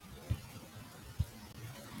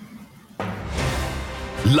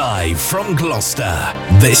Live from Gloucester,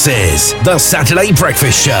 this is the Saturday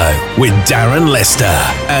Breakfast Show with Darren Lester,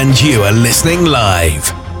 and you are listening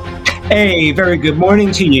live. A very good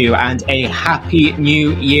morning to you and a happy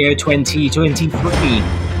new year 2023.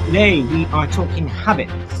 Today we are talking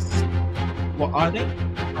habits. What are they?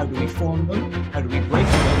 How do we form them? How do we break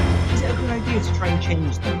them? Is it a good idea to try and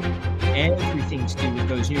change them? Everything to do with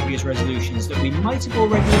those New Year's resolutions that we might have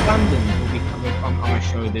already abandoned will be coming from our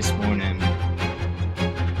show this morning.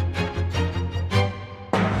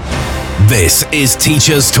 This is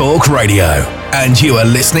Teachers Talk Radio, and you are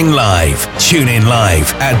listening live. Tune in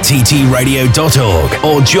live at ttradio.org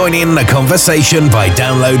or join in the conversation by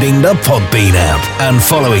downloading the Podbean app and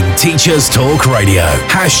following Teachers Talk Radio.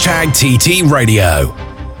 #TT Radio.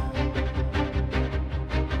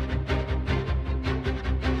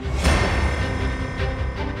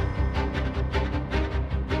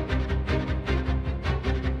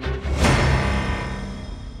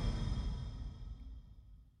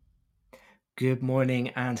 Good morning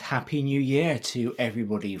and happy new year to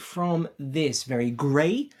everybody from this very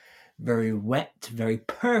grey, very wet, very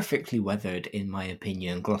perfectly weathered, in my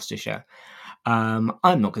opinion, Gloucestershire. I'm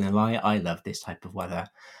not going to lie, I love this type of weather.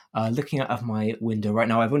 Looking out of my window right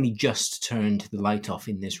now, I've only just turned the light off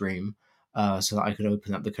in this room so that I could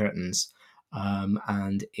open up the curtains.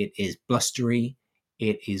 And it is blustery,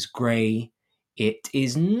 it is grey, it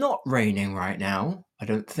is not raining right now, I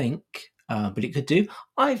don't think, but it could do.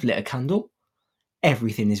 I've lit a candle.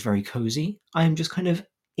 Everything is very cozy. I'm just kind of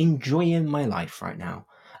enjoying my life right now.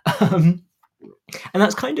 And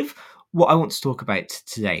that's kind of what I want to talk about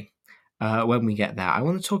today. When we get there, I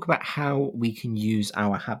want to talk about how we can use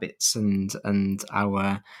our habits and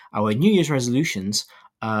our New Year's resolutions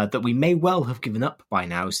that we may well have given up by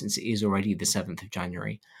now, since it is already the 7th of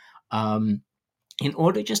January, in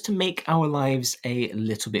order just to make our lives a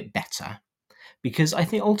little bit better. Because I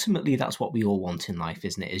think ultimately that's what we all want in life,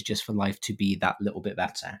 isn't it? Is just for life to be that little bit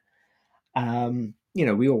better.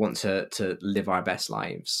 We all want to live our best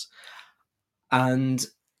lives. And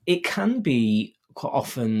it can be quite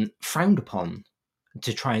often frowned upon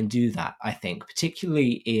to try and do that, I think,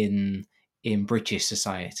 particularly in British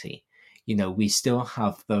society. We still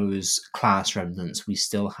have those class remnants. We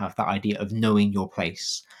still have that idea of knowing your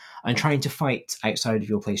place. And trying to fight outside of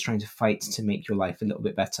your place, trying to fight to make your life a little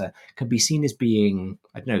bit better, can be seen as being,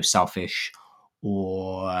 selfish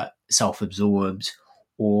or self-absorbed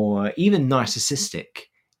or even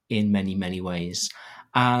narcissistic in many, many ways.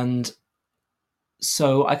 And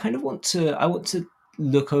so I want to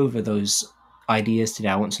look over those ideas today.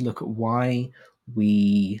 I want to look at why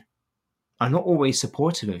we are not always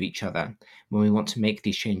supportive of each other when we want to make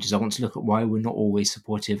these changes. I want to look at why we're not always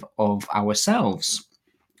supportive of ourselves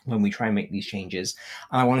when we try and make these changes.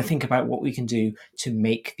 And I want to think about what we can do to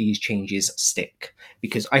make these changes stick.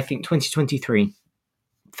 Because I think 2023,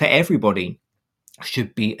 for everybody,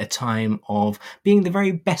 should be a time of being the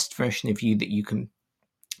very best version of you that you can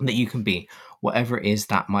be, whatever it is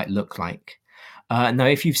that might look like. Now,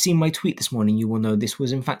 if you've seen my tweet this morning, you will know this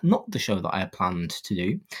was in fact not the show that I had planned to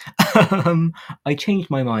do. I changed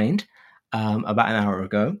my mind about an hour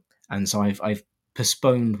ago, and so I've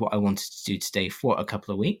postponed what I wanted to do today for a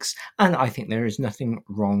couple of weeks, and I think there is nothing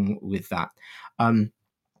wrong with that.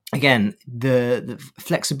 Again, the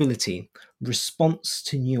flexibility, response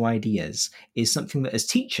to new ideas is something that as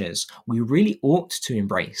teachers, we really ought to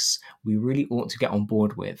embrace. We really ought to get on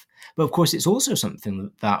board with. But of course, it's also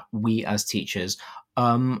something that we as teachers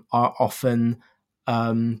are often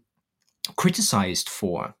criticized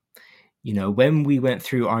for. When we went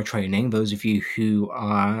through our training, those of you who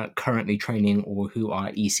are currently training or who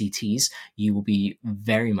are ECTs, you will be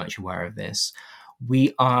very much aware of this.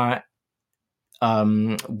 We are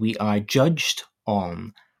judged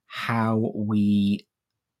on how we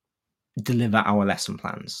deliver our lesson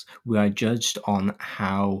plans. We are judged on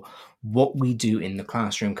how what we do in the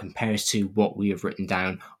classroom compares to what we have written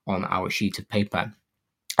down on our sheet of paper.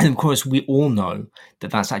 And of course, we all know that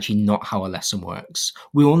that's actually not how a lesson works.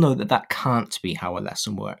 We all know that that can't be how a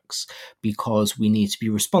lesson works, because we need to be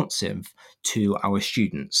responsive to our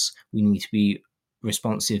students. We need to be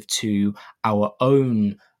responsive to our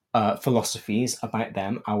own philosophies about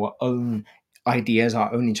them, our own ideas,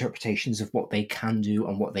 our own interpretations of what they can do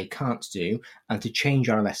and what they can't do, and to change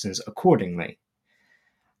our lessons accordingly.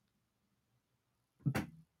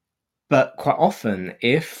 But quite often,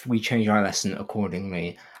 if we change our lesson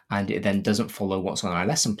accordingly and it then doesn't follow what's on our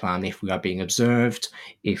lesson plan, if we are being observed,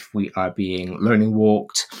 if we are being learning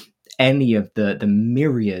walked, any of the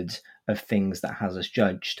myriad of things that has us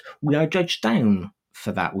judged, we are judged down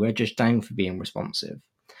for that. We're judged down for being responsive.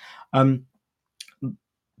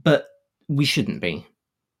 But we shouldn't be.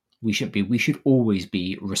 We shouldn't be. We should always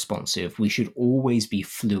be responsive. We should always be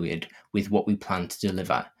fluid with what we plan to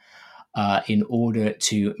deliver, in order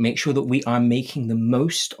to make sure that we are making the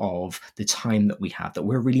most of the time that we have, that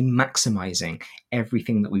we're really maximizing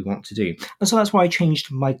everything that we want to do. And so that's why I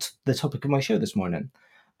changed the topic of my show this morning.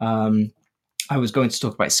 I was going to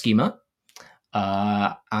talk about schema,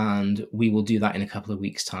 and we will do that in a couple of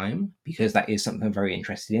weeks' time, because that is something I'm very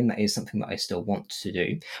interested in. That is something that I still want to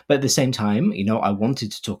do. But at the same time, I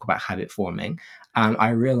wanted to talk about habit forming. And I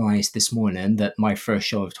realized this morning that my first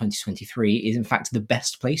show of 2023 is in fact the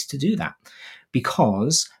best place to do that,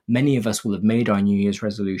 because many of us will have made our New Year's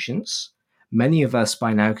resolutions. Many of us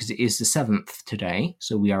by now, because it is the 7th today,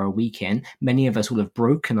 so we are a week in, many of us will have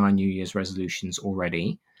broken our New Year's resolutions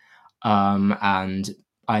already. And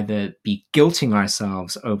either be guilting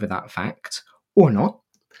ourselves over that fact or not.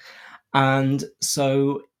 And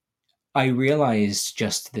so I realized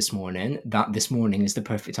just this morning that this morning is the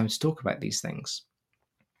perfect time to talk about these things.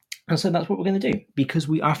 And so that's what we're going to do, because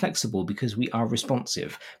we are flexible, because we are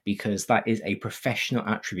responsive, because that is a professional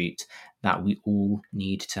attribute that we all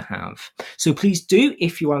need to have. So please do,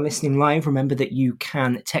 if you are listening live, remember that you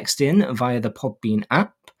can text in via the Podbean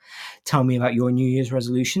app. Tell me about your New Year's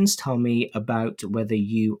resolutions. Tell me about whether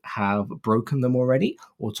you have broken them already,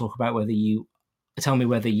 or tell me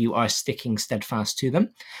whether you are sticking steadfast to them.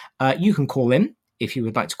 You can call in if you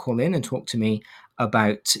would like to call in and talk to me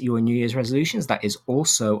about your New Year's resolutions. That is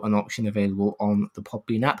also an option available on the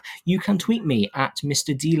Podbean app. You can tweet me at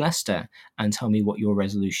Mr. D. Lester and tell me what your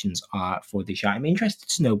resolutions are for this year. I'm interested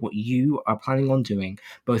to know what you are planning on doing,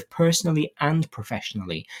 both personally and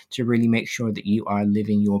professionally, to really make sure that you are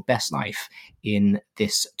living your best life in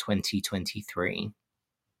this 2023.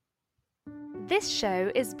 This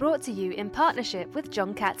show is brought to you in partnership with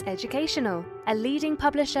John Catt Educational, a leading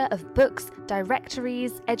publisher of books,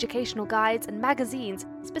 directories, educational guides and magazines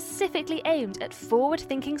specifically aimed at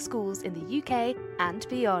forward-thinking schools in the UK and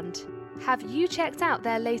beyond. Have you checked out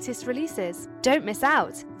their latest releases? Don't miss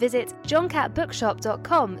out! Visit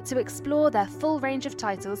johncattbookshop.com to explore their full range of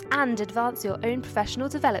titles and advance your own professional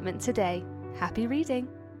development today. Happy reading!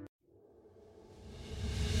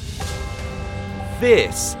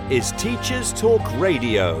 This is Teachers Talk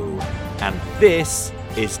Radio, and this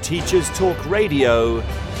is Teachers Talk Radio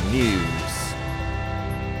News.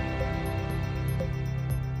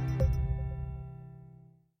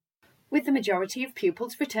 With the majority of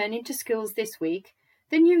pupils returning to schools this week,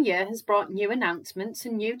 the new year has brought new announcements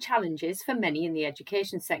and new challenges for many in the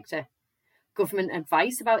education sector. Government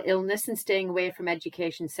advice about illness and staying away from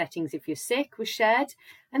education settings if you're sick was shared,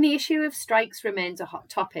 and the issue of strikes remains a hot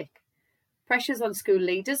topic. Pressures on school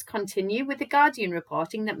leaders continue, with The Guardian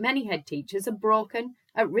reporting that many head teachers are broken,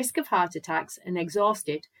 at risk of heart attacks and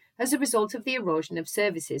exhausted as a result of the erosion of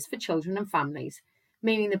services for children and families,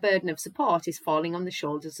 meaning the burden of support is falling on the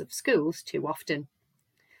shoulders of schools too often.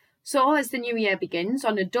 So, as the new year begins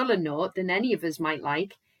on a duller note than any of us might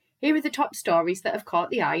like, here are the top stories that have caught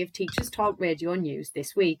the eye of Teachers Talk Radio News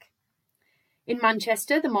this week. In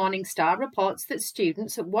Manchester, the Morning Star reports that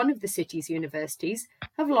students at one of the city's universities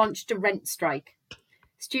have launched a rent strike.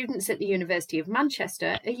 Students at the University of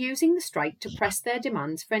Manchester are using the strike to press their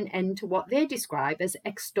demands for an end to what they describe as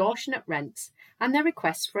extortionate rents and their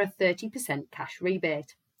requests for a 30% cash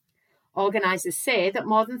rebate. Organisers say that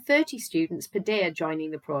more than 30 students per day are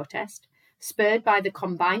joining the protest, spurred by the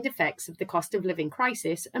combined effects of the cost of living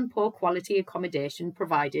crisis and poor quality accommodation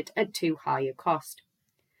provided at too high a cost.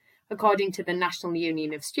 According to the National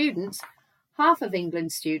Union of Students, half of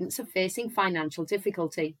England's students are facing financial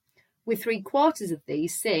difficulty, with 3/4 of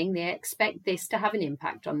these saying they expect this to have an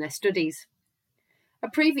impact on their studies. A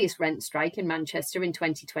previous rent strike in Manchester in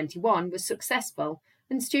 2021 was successful,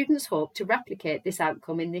 and students hope to replicate this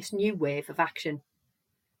outcome in this new wave of action.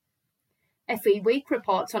 FE Week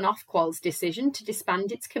reports on Ofqual's decision to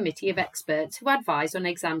disband its committee of experts who advise on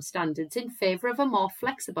exam standards in favour of a more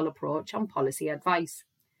flexible approach on policy advice.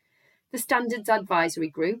 The Standards Advisory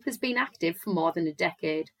Group has been active for more than a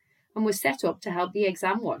decade and was set up to help the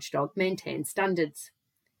exam watchdog maintain standards.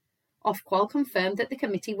 Ofqual confirmed that the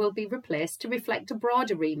committee will be replaced to reflect a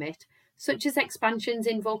broader remit, such as expansions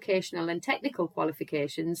in vocational and technical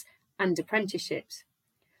qualifications and apprenticeships.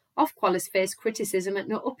 Ofqual has faced criticism at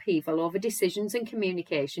no upheaval over decisions and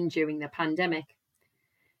communication during the pandemic.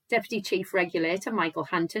 Deputy Chief Regulator Michael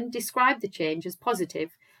Hanton described the change as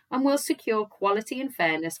positive and will secure quality and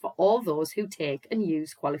fairness for all those who take and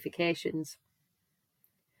use qualifications.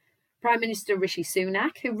 Prime Minister Rishi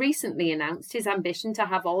Sunak, who recently announced his ambition to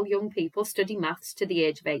have all young people study maths to the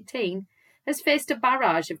age of 18, has faced a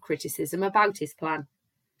barrage of criticism about his plan.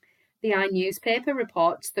 The iNewspaper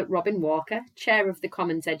reports that Robin Walker, chair of the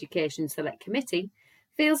Commons Education Select Committee,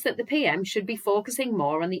 feels that the PM should be focusing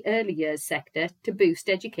more on the early years sector to boost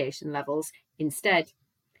education levels instead.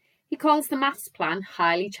 He calls the maths plan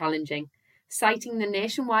highly challenging, citing the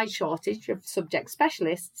nationwide shortage of subject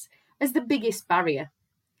specialists as the biggest barrier.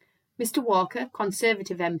 Mr Walker,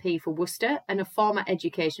 Conservative MP for Worcester and a former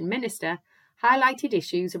Education Minister, highlighted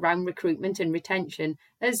issues around recruitment and retention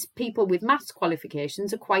as people with maths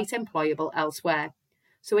qualifications are quite employable elsewhere.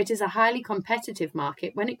 So it is a highly competitive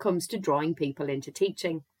market when it comes to drawing people into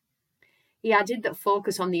teaching. He added that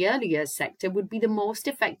focus on the early years sector would be the most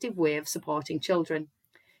effective way of supporting children,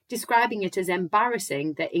 describing it as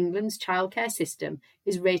embarrassing that England's childcare system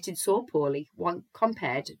is rated so poorly when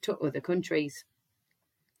compared to other countries.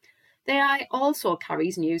 The Eye also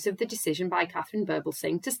carries news of the decision by Catherine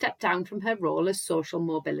Birbalsingh to step down from her role as social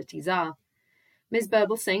mobility czar. Ms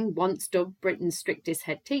Birbalsingh, once dubbed Britain's strictest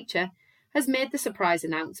head teacher, has made the surprise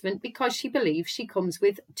announcement because she believes she comes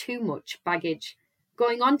with too much baggage,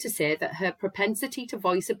 going on to say that her propensity to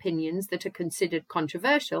voice opinions that are considered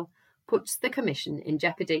controversial puts the Commission in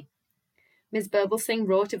jeopardy. Ms Birbalsingh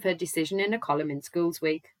wrote of her decision in a column in Schools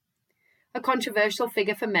Week. A controversial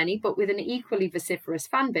figure for many, but with an equally vociferous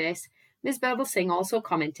fan base, Ms Birbalsingh also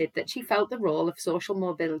commented that she felt the role of social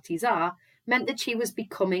mobility czar meant that she was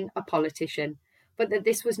becoming a politician, but that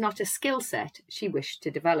this was not a skill set she wished to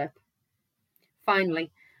develop.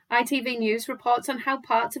 Finally, ITV News reports on how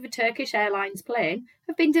parts of a Turkish Airlines plane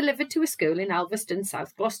have been delivered to a school in Alveston,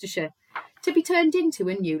 South Gloucestershire, to be turned into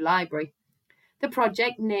a new library. The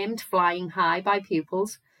project, named Flying High by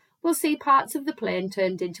pupils, will see parts of the plane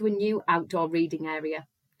turned into a new outdoor reading area.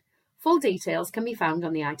 Full details can be found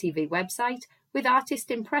on the ITV website, with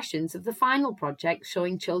artist impressions of the final project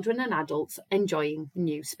showing children and adults enjoying the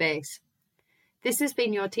new space. This has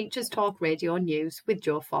been your Teachers Talk Radio News with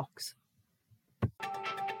Joe Fox.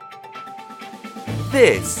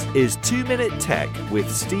 This is 2 Minute Tech with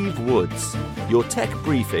Steve Woods, your tech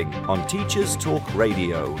briefing on Teachers Talk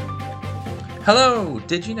Radio. Hello!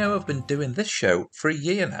 Did you know I've been doing this show for a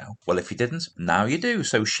year now? Well, if you didn't, now you do,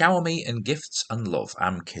 so shower me in gifts and love.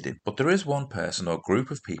 I'm kidding. But there is one person or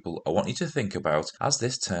group of people I want you to think about as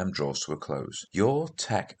this term draws to a close. Your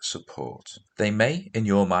tech support. They may, in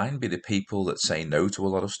your mind, be the people that say no to a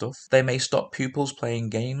lot of stuff. They may stop pupils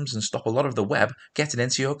playing games and stop a lot of the web getting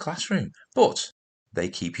into your classroom. But they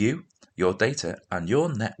keep you, your data, and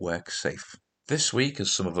your network safe. This week,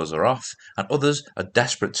 as some of us are off, and others are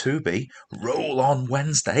desperate to be, roll on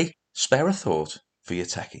Wednesday, spare a thought for your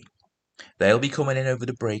techie. They'll be coming in over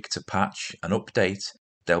the break to patch and update.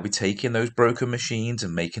 They'll be taking those broken machines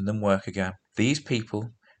and making them work again. These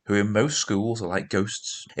people, who in most schools are like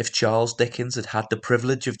ghosts, if Charles Dickens had had the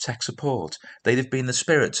privilege of tech support, they'd have been the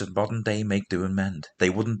spirits of modern day make do and mend. They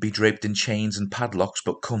wouldn't be draped in chains and padlocks,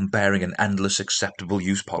 but come bearing an endless acceptable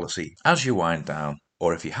use policy. As you wind down,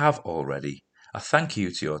 or if you have already, a thank you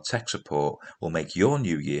to your tech support will make your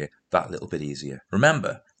new year that little bit easier.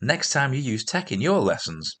 Remember, next time you use tech in your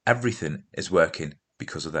lessons, everything is working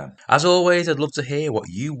because of them. As always, I'd love to hear what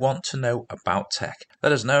you want to know about tech.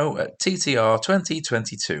 Let us know at TTR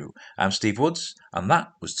 2022. I'm Steve Woods, and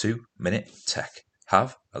that was 2 Minute Tech.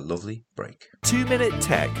 Have a lovely break. 2 Minute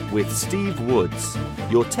Tech with Steve Woods,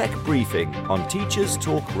 your tech briefing on Teachers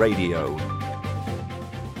Talk Radio.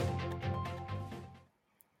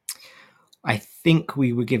 I think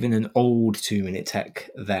we were given an old 2 Minute Tech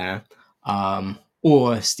there,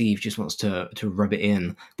 or Steve just wants to rub it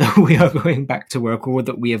in that we are going back to work, or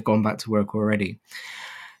that we have gone back to work already.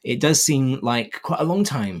 It does seem like quite a long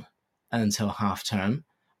time until half term,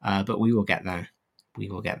 but we will get there. We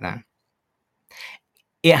will get there.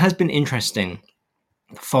 It has been interesting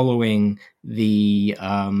following the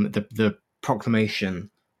proclamation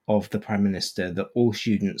of the Prime Minister that all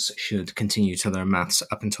students should continue to learn maths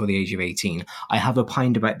up until the age of 18. I have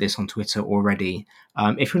opined about this on Twitter already.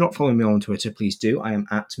 If you're not following me on Twitter, please do. I am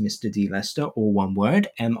at Mr. D. Lester, all one word,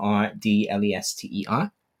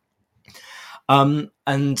 MrDLESTER.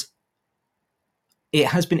 And it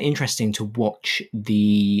has been interesting to watch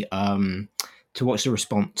the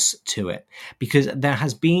response to it, because there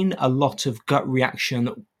has been a lot of gut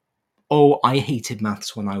reaction. Oh, I hated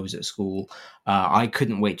maths when I was at school. I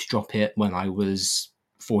couldn't wait to drop it when I was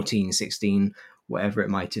 14, 16, whatever it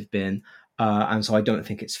might have been. And so I don't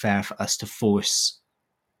think it's fair for us to force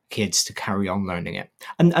kids to carry on learning it.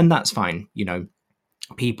 And that's fine. You know,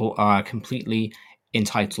 people are completely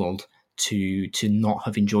entitled to not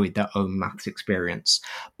have enjoyed their own maths experience.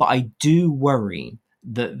 But I do worry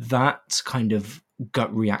that kind of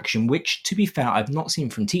gut reaction, which, to be fair, I've not seen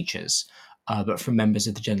from teachers, but from members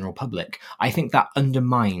of the general public. I think that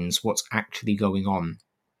undermines what's actually going on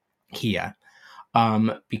here,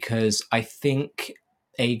 because I think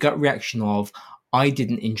a gut reaction of, I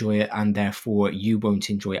didn't enjoy it and therefore you won't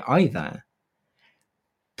enjoy it either,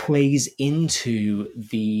 plays into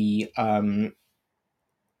the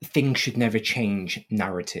things should never change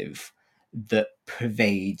narrative that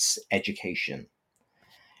pervades education.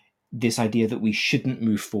 This idea that we shouldn't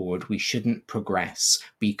move forward, we shouldn't progress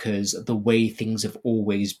because the way things have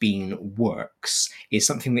always been works, is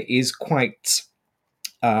something that is quite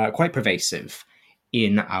pervasive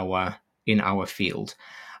in our field.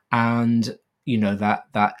 And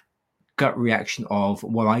that gut reaction of,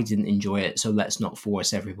 well, I didn't enjoy it, so let's not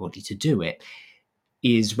force everybody to do it,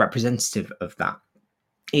 is representative of that.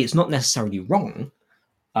 It's not necessarily wrong.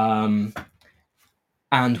 And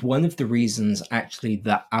one of the reasons actually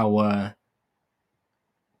that our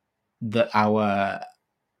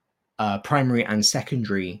primary and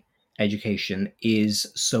secondary education is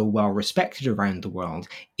so well respected around the world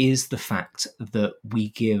is the fact that we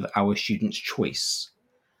give our students choice.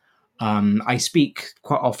 I speak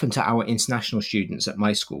quite often to our international students at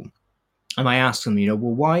my school, and I ask them, well,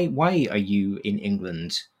 why are you in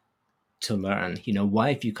England to learn?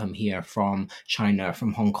 Why have you come here from China,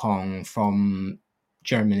 from Hong Kong, from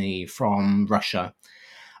Germany, from Russia?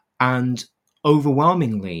 And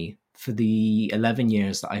overwhelmingly, for the 11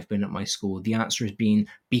 years that I've been at my school, the answer has been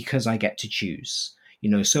because I get to choose.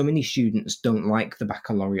 So many students don't like the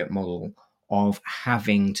baccalaureate model of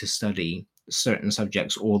having to study certain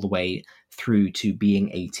subjects all the way through to being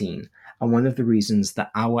 18. And one of the reasons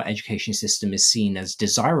that our education system is seen as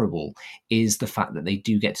desirable is the fact that they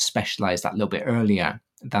do get to specialize that little bit earlier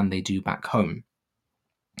than they do back home.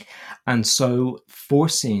 And so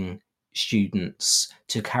forcing students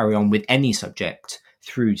to carry on with any subject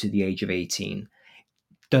through to the age of 18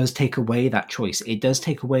 does take away that choice. It does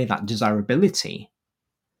take away that desirability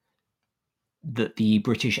that the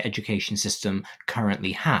British education system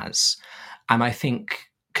currently has. And I think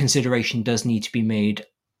consideration does need to be made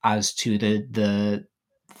as to the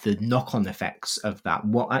knock-on effects of that.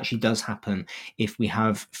 What actually does happen if we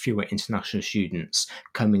have fewer international students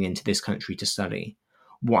coming into this country to study?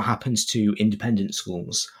 What happens to independent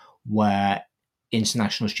schools where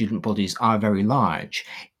international student bodies are very large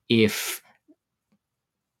if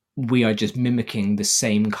we are just mimicking the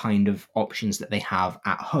same kind of options that they have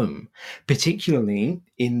at home, particularly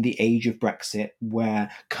in the age of Brexit,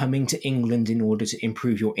 where coming to England in order to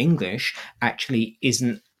improve your English actually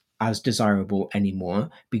isn't as desirable anymore,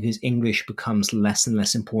 because English becomes less and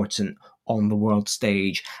less important on the world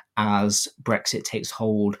stage as Brexit takes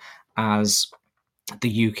hold, as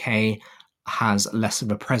the UK has less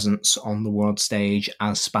of a presence on the world stage,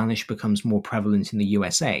 as Spanish becomes more prevalent in the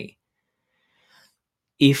USA.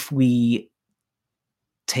 If we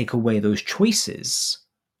take away those choices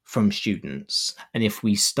from students, and if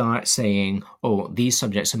we start saying, oh, these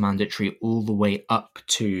subjects are mandatory all the way up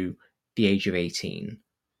to the age of 18,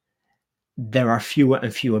 there are fewer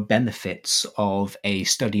and fewer benefits of a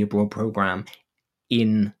study abroad program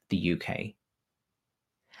in the UK.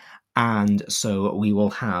 And so we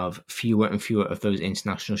will have fewer and fewer of those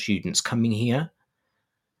international students coming here.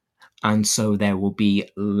 And so there will be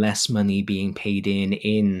less money being paid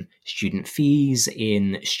in student fees,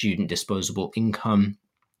 in student disposable income,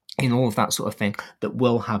 in all of that sort of thing that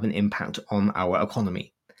will have an impact on our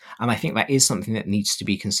economy. And I think that is something that needs to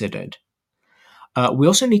be considered. We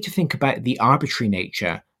also need to think about the arbitrary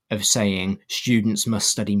nature of saying students must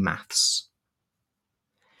study maths,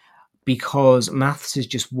 because maths is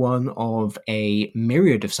just one of a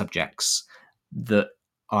myriad of subjects that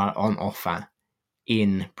are on offer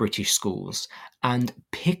in British schools, and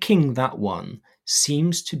picking that one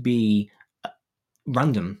seems to be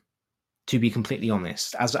random, to be completely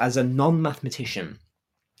honest. As a non-mathematician,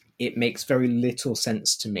 it makes very little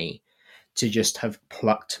sense to me to just have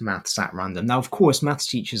plucked maths at random. Now, of course, maths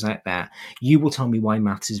teachers out there, you will tell me why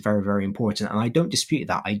maths is very, very important, and I don't dispute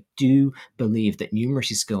that. I do believe that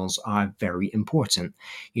numeracy skills are very important.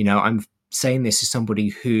 I'm saying this as somebody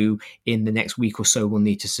who in the next week or so will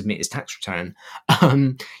need to submit his tax return.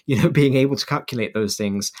 Being able to calculate those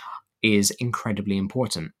things is incredibly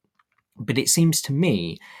important. But it seems to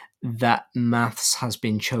me that maths has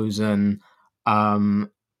been chosen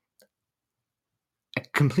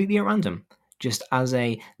completely at random, just as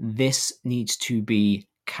this needs to be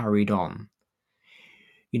carried on.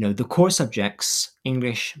 The core subjects,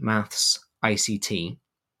 English, maths, ICT,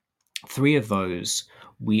 3 of those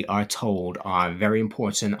we are told are very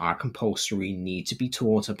important, are compulsory, need to be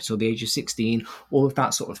taught up until the age of 16, all of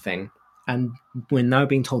that sort of thing. And we're now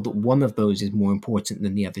being told that one of those is more important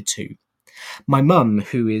than the other 2. My mum,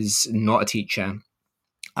 who is not a teacher,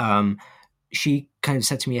 she kind of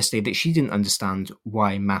said to me yesterday that she didn't understand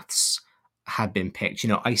why maths had been picked.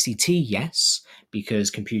 ICT, yes, because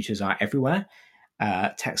computers are everywhere.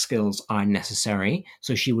 Tech skills are necessary.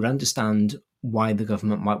 So she would understand why the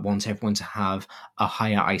government might want everyone to have a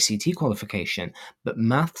higher ICT qualification. But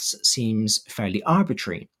maths seems fairly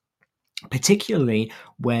arbitrary, particularly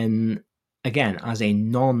when, again, as a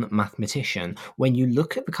non-mathematician, when you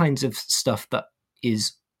look at the kinds of stuff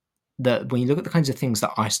when you look at the kinds of things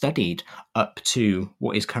that are studied up to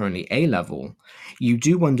what is currently A level, you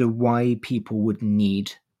do wonder why people would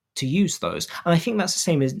need to use those. And I think that's the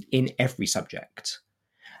same as in every subject.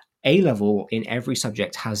 A level in every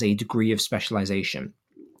subject has a degree of specialization.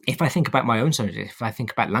 If I think about my own subject, if I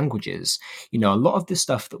think about languages, a lot of the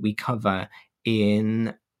stuff that we cover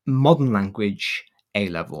in modern language A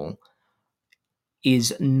level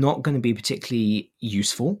is not going to be particularly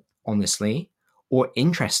useful, honestly, or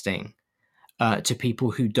interesting to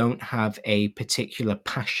people who don't have a particular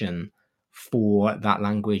passion for that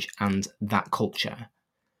language and that culture.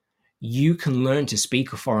 You can learn to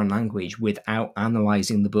speak a foreign language without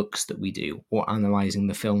analyzing the books that we do or analyzing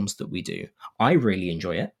the films that we do. I really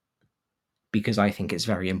enjoy it because I think it's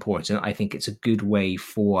very important. I think it's a good way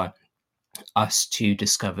for us to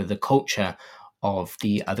discover the culture of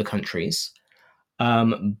the other countries.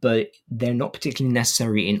 But they're not particularly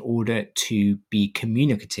necessary in order to be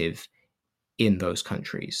communicative in those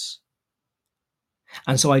countries.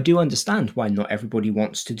 And so I do understand why not everybody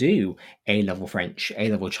wants to do A-level French,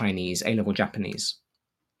 A-level Chinese, A-level Japanese.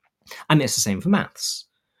 And it's the same for maths.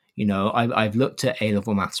 I've looked at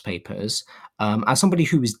A-level maths papers. As somebody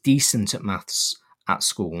who was decent at maths at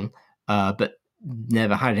school, but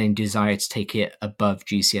never had any desire to take it above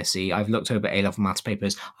GCSE, I've looked over A-level maths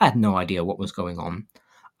papers. I had no idea what was going on.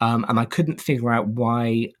 And I couldn't figure out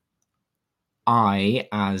why I,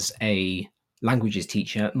 as a languages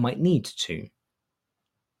teacher, might need to.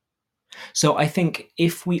 So I think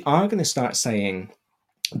if we are going to start saying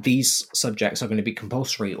these subjects are going to be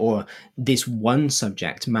compulsory, or this one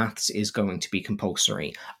subject, maths, is going to be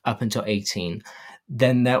compulsory up until 18,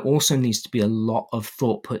 then there also needs to be a lot of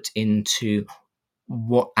thought put into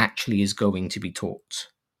what actually is going to be taught.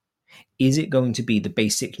 Is it going to be the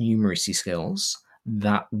basic numeracy skills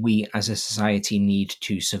that we as a society need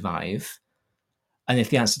to survive? And if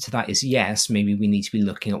the answer to that is yes, maybe we need to be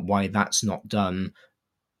looking at why that's not done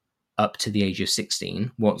up to the age of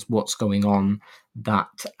 16. What's going on that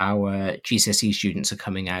our GCSE students are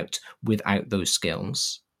coming out without those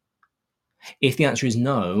skills? If the answer is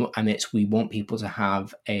no, and it's we want people to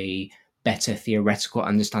have a better theoretical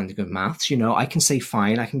understanding of maths, I can say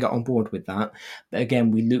fine, I can get on board with that. But again,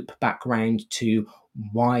 we loop back around to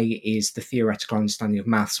why is the theoretical understanding of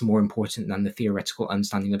maths more important than the theoretical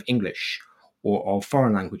understanding of English, or of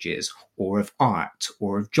foreign languages, or of art,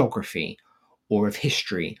 or of geography, or of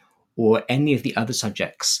history, or any of the other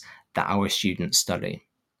subjects that our students study?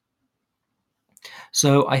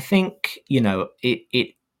 So I think,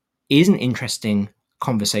 it is an interesting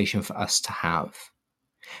conversation for us to have,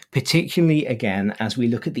 particularly, again, as we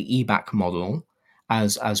look at the EBAC model,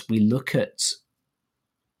 as we look at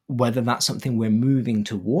whether that's something we're moving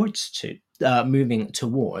towards. Are we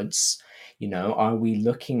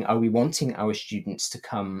wanting our students to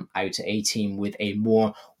come out at 18 with a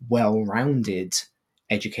more well-rounded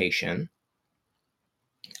education?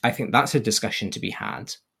 I think that's a discussion to be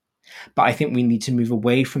had. But I think we need to move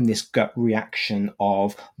away from this gut reaction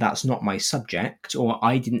of that's not my subject, or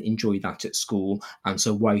I didn't enjoy that at school, and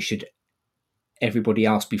so why should everybody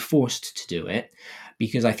else be forced to do it?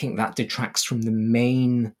 Because I think that detracts from the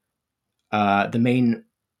main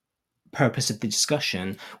purpose of the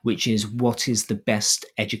discussion, which is what is the best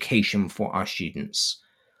education for our students?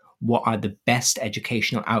 What are the best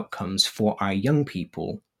educational outcomes for our young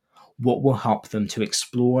people? What will help them to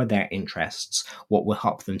explore their interests? What will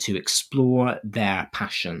help them to explore their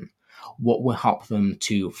passion? What will help them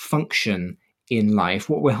to function in life?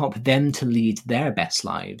 What will help them to lead their best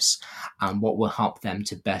lives? And what will help them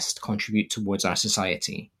to best contribute towards our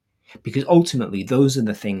society? Because ultimately, those are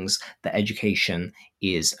the things that education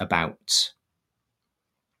is about.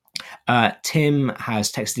 Tim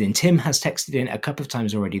has texted in. Tim has texted in a couple of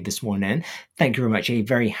times already this morning. Thank you very much. A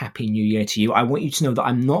very happy New Year to you. I want you to know that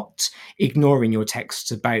I'm not ignoring your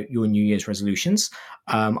texts about your New Year's resolutions.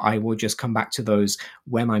 I will just come back to those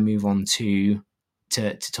when I move on to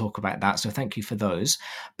talk about that. So thank you for those.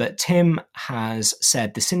 But Tim has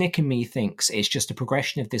said, the cynic in me thinks it's just a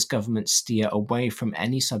progression of this government steer away from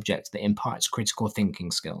any subject that imparts critical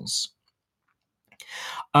thinking skills.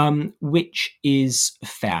 which is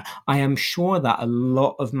fair. I am sure that a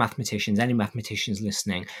lot of mathematicians, any mathematicians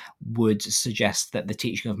listening, would suggest that the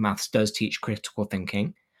teaching of maths does teach critical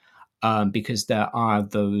thinking, because there are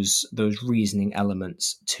those reasoning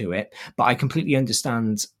elements to it. But I completely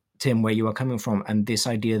understand, Tim, where you are coming from, and this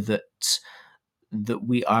idea that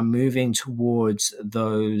we are moving towards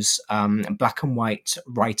those black and white,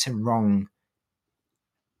 right and wrong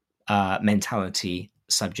mentality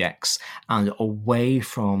subjects, and away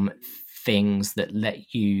from things that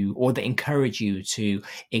let you, or that encourage you to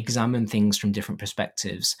examine things from different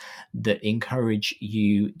perspectives, that encourage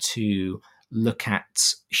you to look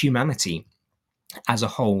at humanity as a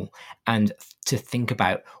whole and to think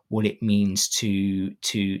about what it means to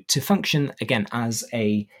function again as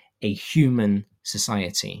a human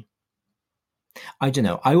society. I don't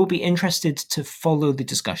know. I will be interested to follow the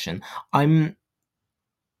discussion.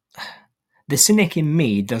 The cynic in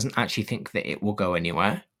me doesn't actually think that it will go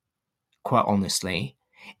anywhere, quite honestly,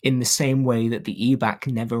 in the same way that the EBAC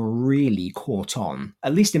never really caught on,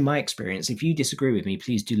 at least in my experience. If you disagree with me,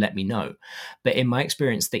 please do let me know. But in my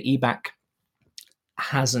experience, the EBAC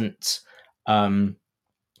hasn't come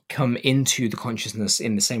into the consciousness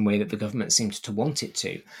in the same way that the government seems to want it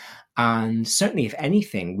to. And certainly, if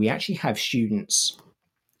anything, we actually have students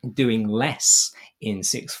doing less in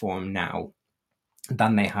sixth form now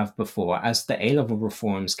than they have before. As the A-level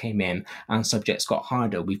reforms came in and subjects got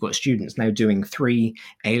harder, we've got students now doing 3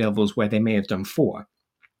 A-levels where they may have done 4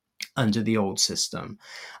 under the old system.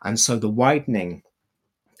 And so the widening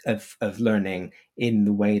of learning in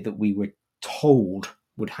the way that we were told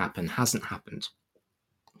would happen hasn't happened.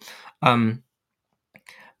 But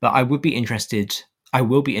I will be interested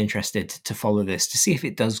to follow this, to see if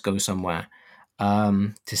it does go somewhere,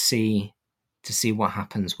 to see what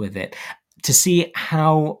happens with it, to see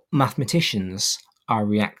how mathematicians are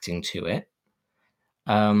reacting to it,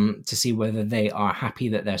 to see whether they are happy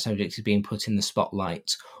that their subject is being put in the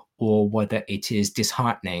spotlight, or whether it is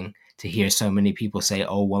disheartening to hear so many people say,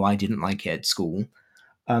 oh, well, I didn't like it at school,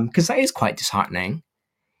 because that is quite disheartening.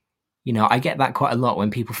 You know, I get that quite a lot when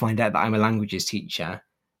people find out that I'm a languages teacher.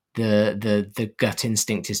 The gut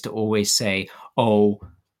instinct is to always say, oh,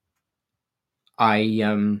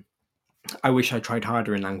 I wish I tried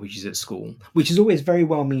harder in languages at school, which is always very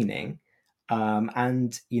well-meaning,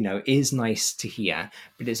 and, you know, is nice to hear.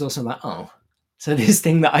 But it's also like, oh, so this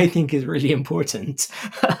thing that I think is really important,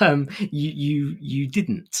 you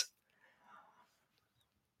didn't.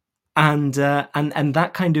 And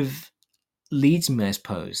that kind of leads me, I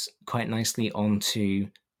suppose, quite nicely onto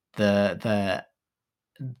the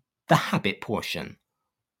habit portion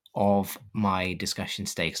of my discussion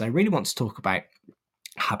today, because I really want to talk about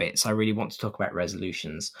habits. I really want to talk about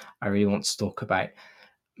resolutions. I really want to talk about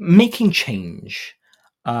making change,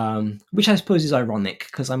 which I suppose is ironic,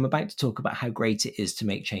 because I'm about to talk about how great it is to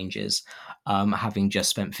make changes, having just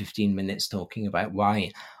spent 15 minutes talking about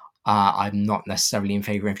why I'm not necessarily in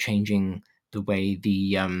favor of changing the way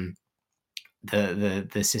the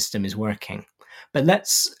system is working. But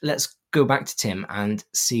let's go back to Tim and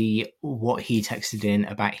see what he texted in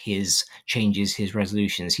about his changes, his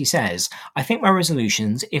resolutions. He says, I think my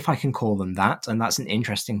resolutions, if I can call them that, and that's an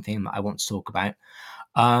interesting thing that I want to talk about,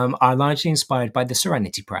 are largely inspired by the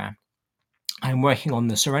Serenity Prayer. I'm working on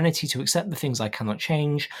the serenity to accept the things I cannot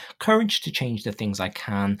change, courage to change the things I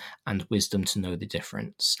can, and wisdom to know the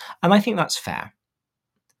difference. And I think that's fair.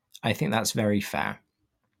 I think that's very fair.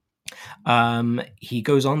 He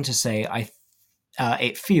goes on to say,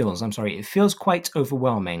 it feels quite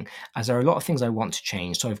overwhelming, as there are a lot of things I want to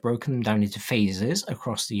change, so I've broken them down into phases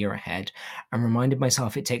across the year ahead and reminded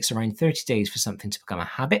myself it takes around 30 days for something to become a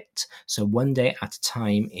habit, so one day at a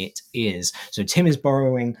time it is. So Tim is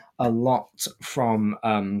borrowing a lot from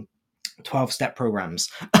 12-step programs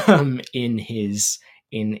in his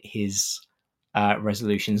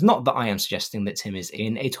resolutions. Not that I am suggesting that Tim is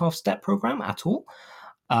in a 12-step program at all,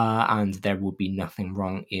 and there would be nothing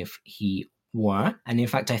wrong if he were. And in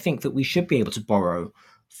fact, I think that we should be able to borrow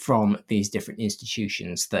from these different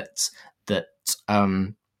institutions that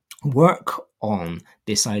work on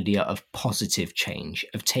this idea of positive change,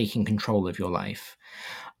 of taking control of your life.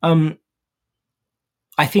 I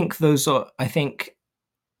think the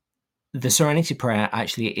Serenity Prayer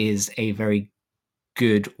actually is a very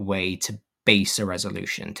good way to base a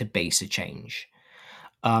resolution, to base a change.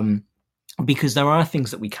 Because there are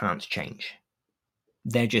things that we can't change.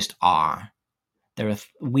 There just are.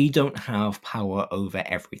 We don't have power over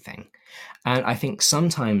everything. And I think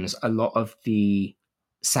sometimes a lot of the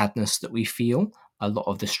sadness that we feel, a lot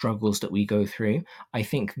of the struggles that we go through, I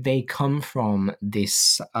think they come from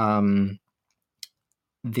this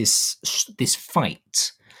this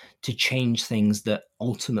fight to change things that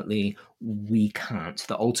ultimately we can't,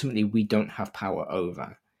 that ultimately we don't have power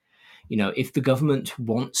over. You know, if the government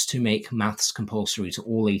wants to make maths compulsory to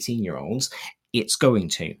all 18-year-olds, it's going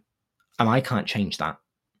to, and I can't change that.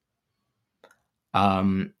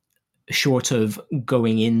 Short of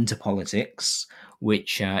going into politics,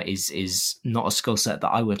 which is not a skill set that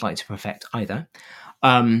I would like to perfect either.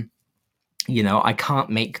 You know, I can't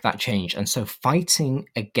make that change, and so fighting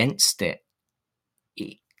against it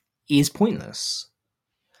is pointless.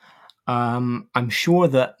 I'm sure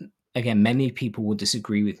that, again, many people will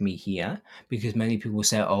disagree with me here, because many people will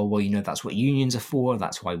say, oh, well, you know, that's what unions are for,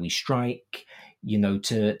 that's why we strike, you know,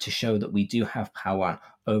 to show that we do have power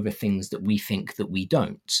over things that we think that we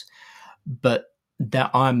don't. But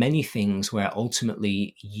there are many things where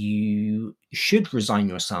ultimately you should resign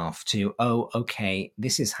yourself to, oh, okay,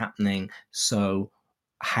 this is happening, so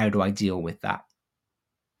how do I deal with that?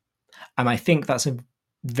 And I think that's a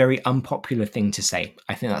very unpopular thing to say.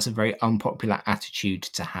 I think that's a very unpopular attitude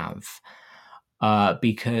to have,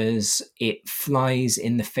 because it flies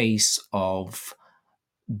in the face of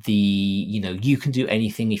the, you know, you can do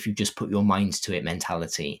anything if you just put your mind to it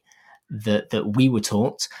mentality that we were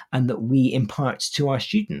taught and that we impart to our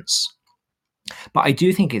students. But I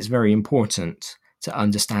do think it's very important to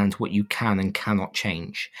understand what you can and cannot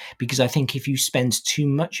change, because I think if you spend too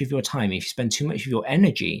much of your time, if you spend too much of your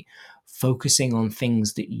energy focusing on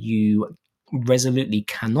things that you resolutely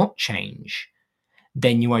cannot change,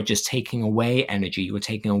 then you are just taking away energy, you are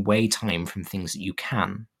taking away time from things that you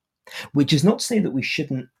can. Which is not to say that we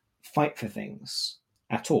shouldn't fight for things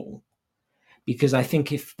at all, because I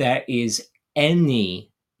think if there is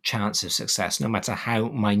any chance of success, no matter how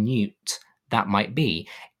minute that might be,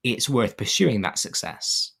 it's worth pursuing that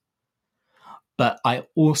success. But I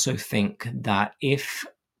also think that if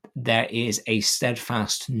there is a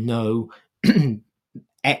steadfast no,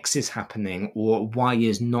 X is happening or Y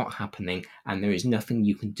is not happening, and there is nothing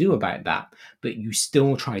you can do about that, but you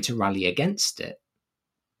still try to rally against it,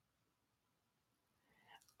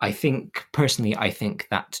 I think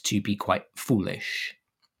that to be quite foolish,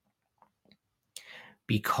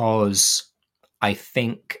 because I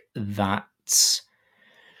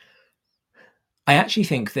actually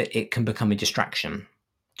think that it can become a distraction,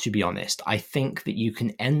 to be honest. I think that you can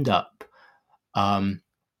end up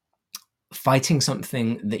fighting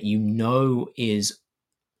something that you know is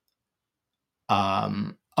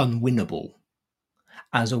unwinnable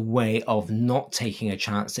as a way of not taking a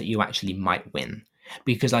chance that you actually might win.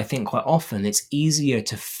 Because I think quite often it's easier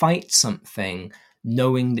to fight something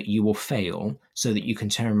knowing that you will fail, so that you can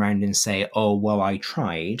turn around and say, oh, well, I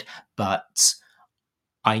tried, but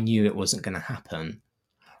I knew it wasn't going to happen,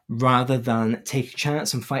 rather than take a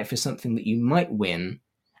chance and fight for something that you might win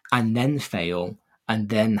and then fail, and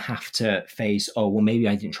then have to face, oh, well, maybe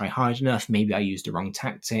I didn't try hard enough, maybe I used the wrong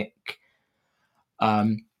tactic.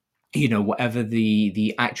 You know, whatever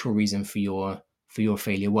the actual reason for your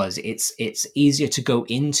failure was, it's easier to go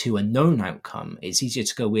into a known outcome. It's easier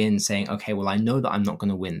to go in saying, okay, well, I know that I'm not going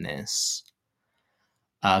to win this,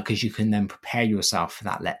 because you can then prepare yourself for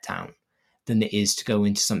that letdown, than it is to go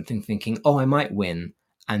into something thinking, oh, I might win,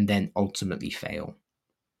 and then ultimately fail.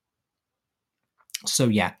 So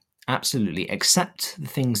yeah, absolutely, accept the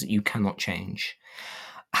things that you cannot change.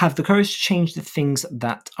 Have the courage to change the things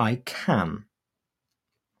that I can.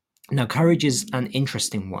 Now, courage is an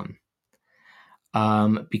interesting one,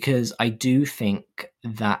 because I do think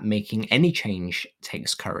that making any change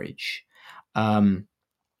takes courage.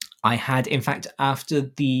 I had, in fact, after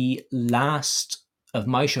the last of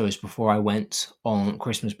my shows before I went on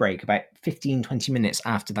Christmas break, about 15-20 minutes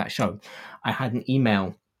after that show, I had an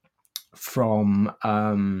email from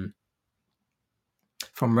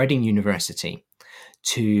Reading University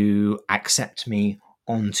to accept me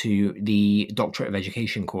onto the Doctorate of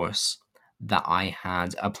Education course that I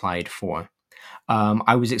had applied for.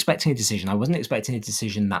 I was expecting a decision. I wasn't expecting a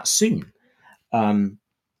decision that soon,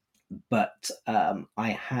 but I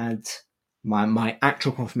had my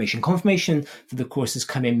actual confirmation. Confirmation for the course has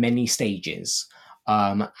come in many stages,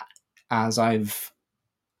 as I've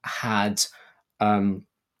had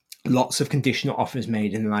lots of conditional offers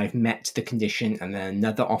made, and then I've met the condition, and then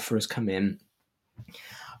another offer has come in.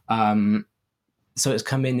 So it's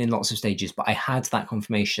come in lots of stages, but I had that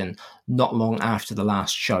confirmation not long after the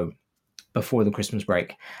last show, before the Christmas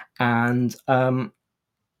break. And I'm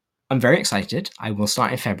very excited. I will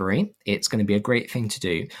start in February. It's going to be a great thing to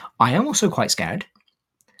do. I am also quite scared,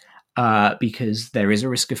 because there is a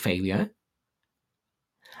risk of failure.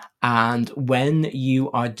 And when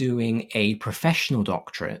you are doing a professional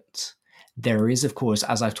doctorate, there is, of course,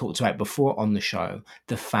 as I've talked about before on the show,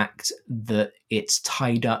 the fact that it's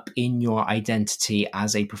tied up in your identity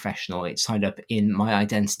as a professional. It's tied up in my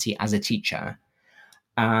identity as a teacher.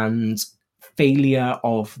 And failure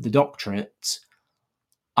of the doctorate,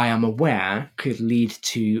 I am aware, could lead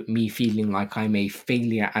to me feeling like I'm a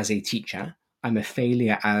failure as a teacher. I'm a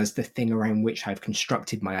failure as the thing around which I've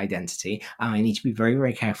constructed my identity. And I need to be very,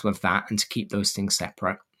 very careful of that and to keep those things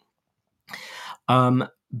separate.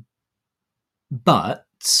 But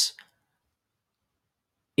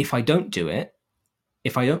if I don't do it,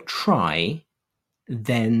 if I don't try,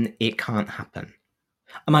 then it can't happen.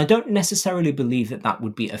 And I don't necessarily believe that that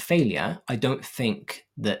would be a failure. I don't think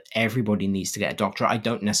that everybody needs to get a doctorate. I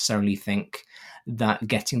don't necessarily think that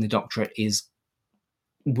getting the doctorate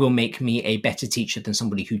will make me a better teacher than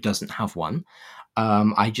somebody who doesn't have one.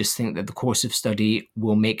 I just think that the course of study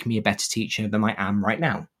will make me a better teacher than I am right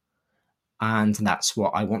now. And that's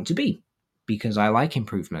what I want to be, because I like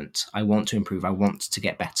improvement. I want to improve. I want to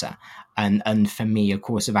get better. And for me, a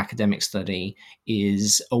course of academic study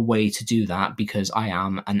is a way to do that, because I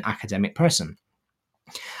am an academic person.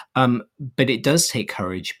 But it does take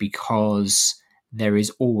courage, because there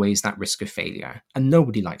is always that risk of failure. And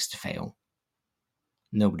nobody likes to fail.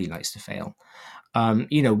 Nobody likes to fail.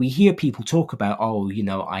 We hear people talk about,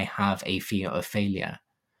 I have a fear of failure.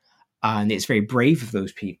 And it's very brave of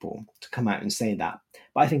those people to come out and say that.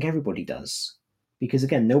 But I think everybody does. Because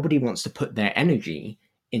again, nobody wants to put their energy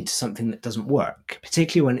into something that doesn't work,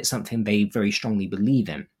 particularly when it's something they very strongly believe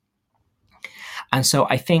in. And so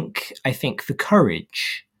I think the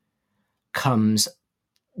courage comes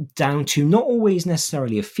down to not always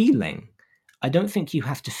necessarily a feeling. I don't think you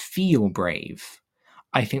have to feel brave.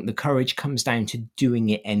 I think the courage comes down to doing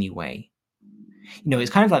it anyway.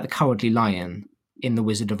 It's kind of like the Cowardly Lion in The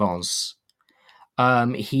Wizard of Oz.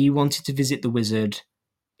 He wanted to visit the wizard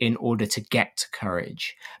in order to get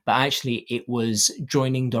courage, but actually it was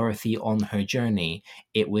joining Dorothy on her journey.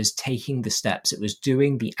 It was taking the steps. It was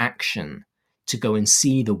doing the action to go and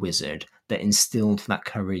see the wizard that instilled that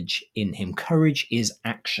courage in him. Courage is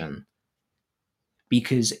action,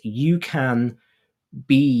 because you can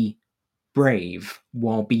be brave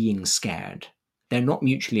while being scared. They're not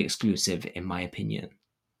mutually exclusive, in my opinion.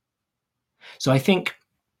 So I think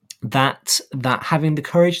that having the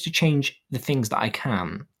courage to change the things that I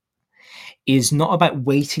can is not about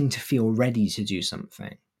waiting to feel ready to do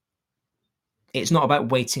something. It's not about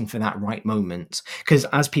waiting for that right moment. Because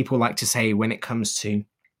as people like to say, when it comes to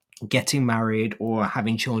getting married or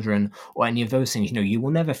having children or any of those things, you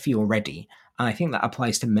will never feel ready. And I think that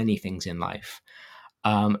applies to many things in life.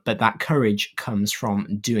 But that courage comes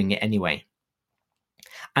from doing it anyway.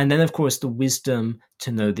 And then, of course, the wisdom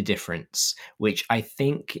to know the difference, which I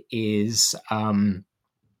think is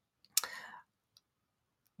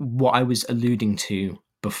what I was alluding to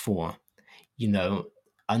before.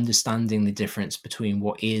 Understanding the difference between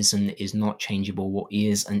what is and is not changeable, what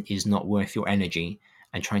is and is not worth your energy,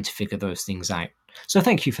 and trying to figure those things out. So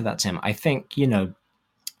thank you for that, Tim. I think,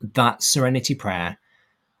 that serenity prayer,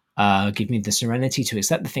 give me the serenity to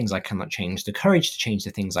accept the things I cannot change, the courage to change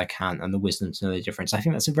the things I can, and the wisdom to know the difference. I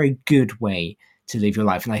think that's a very good way to live your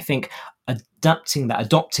life. And I think adopting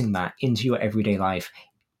that into your everyday life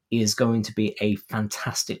is going to be a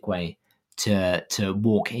fantastic way to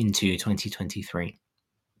walk into 2023.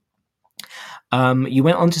 You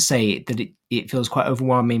went on to say that it feels quite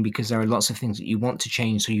overwhelming because there are lots of things that you want to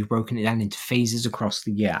change, so you've broken it down into phases across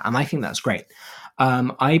the year. And I think that's great.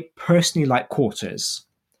 I personally like quarters.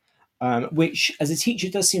 Which as a teacher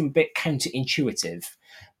does seem a bit counterintuitive,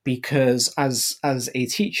 because as a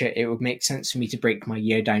teacher, it would make sense for me to break my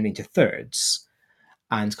year down into thirds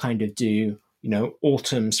and kind of do,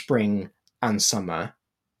 autumn, spring, and summer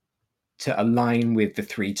to align with the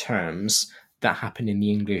 3 terms that happen in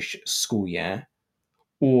the English school year,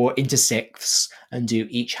 or into sixths and do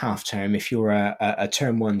each half term if you're a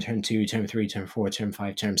term 1, term 2, term 3, term 4, term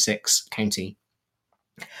 5, term 6 county.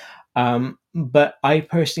 But I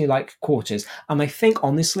personally like quarters. And I think,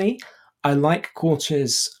 honestly, I like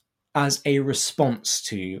quarters as a response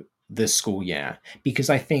to the school year,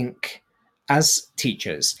 because I think as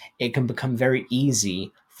teachers, it can become very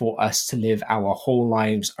easy for us to live our whole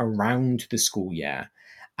lives around the school year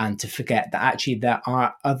and to forget that actually there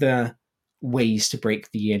are other ways to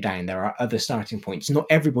break the year down. There are other starting points. Not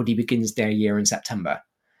everybody begins their year in September.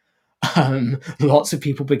 Lots of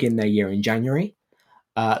people begin their year in January.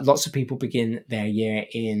 Lots of people begin their year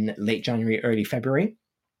in late January, early February,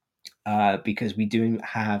 because we do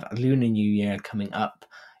have a Lunar New Year coming up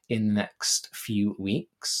in the next few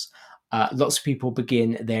weeks. Lots of people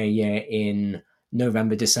begin their year in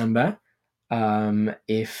November, December.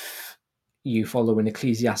 If you follow an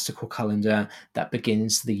ecclesiastical calendar that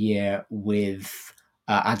begins the year with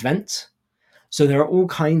Advent. So there are all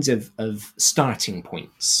kinds of starting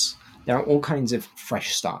points. There are all kinds of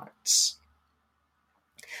fresh starts.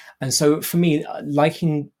 And so for me,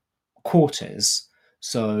 liking quarters,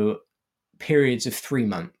 so periods of 3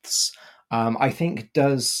 months, I think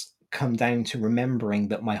does come down to remembering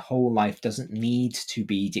that my whole life doesn't need to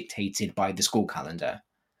be dictated by the school calendar.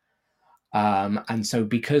 And so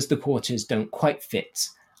because the quarters don't quite fit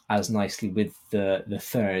as nicely with the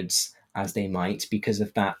thirds as they might, because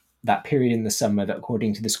of that period in the summer that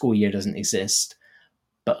according to the school year doesn't exist,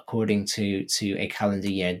 but according to a calendar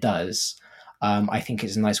year does, I think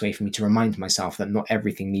it's a nice way for me to remind myself that not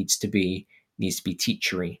everything needs to be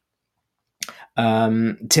teachery.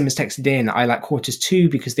 Tim has texted in, I like quarters too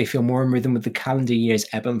because they feel more in rhythm with the calendar year's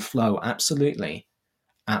ebb and flow. Absolutely.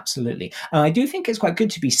 And I do think it's quite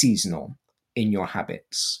good to be seasonal in your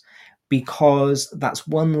habits, because that's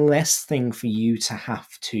one less thing for you to have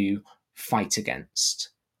to fight against.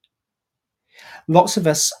 Lots of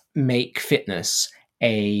us make fitness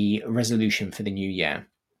a resolution for the new year.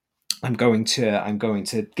 I'm going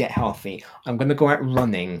to get healthy. I'm going to go out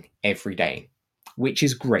running every day, which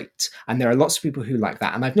is great. And there are lots of people who like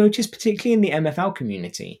that. And I've noticed, particularly in the MFL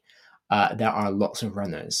community, there are lots of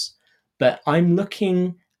runners. But I'm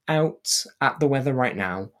looking out at the weather right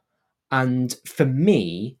now. And for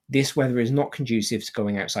me, this weather is not conducive to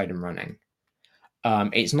going outside and running.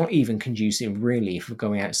 It's not even conducive, really, for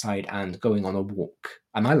going outside and going on a walk.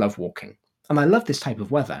 And I love walking. And I love this type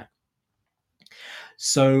of weather.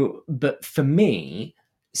 So, but for me,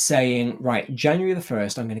 saying, right, January the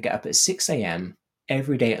 1st, I'm going to get up at 6 a.m.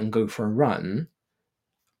 every day and go for a run,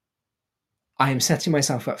 I am setting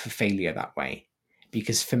myself up for failure that way.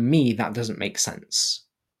 Because for me, that doesn't make sense.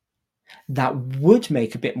 That would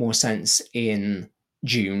make a bit more sense in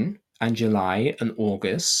June and July and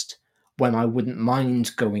August, when I wouldn't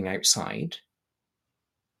mind going outside.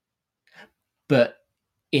 But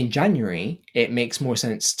in January, it makes more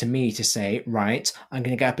sense to me to say, right, I'm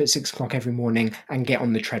going to get up at 6 o'clock every morning and get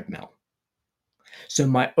on the treadmill. So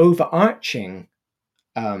my overarching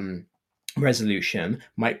resolution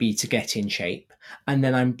might be to get in shape. And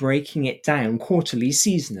then I'm breaking it down quarterly,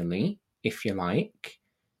 seasonally, if you like,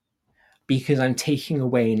 because I'm taking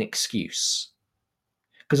away an excuse.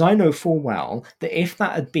 Because I know full well that if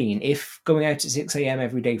going out at 6 a.m.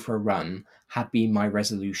 every day for a run had been my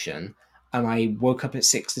resolution, and I woke up at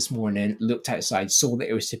 6 this morning, looked outside, saw that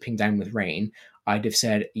it was tipping down with rain, I'd have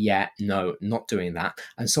said, yeah, no, not doing that.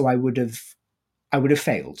 And so I would have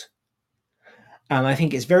failed. And I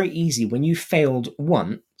think it's very easy when you failed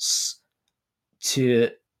once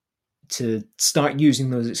to start using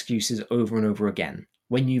those excuses over and over again.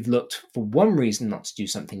 When you've looked for one reason not to do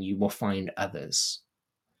something, you will find others.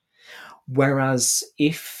 Whereas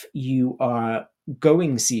if you are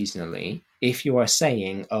going seasonally, if you are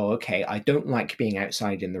saying, oh, okay, I don't like being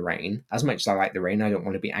outside in the rain. As much as I like the rain, I don't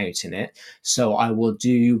want to be out in it. So I will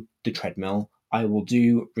do the treadmill. I will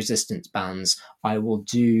do resistance bands. I will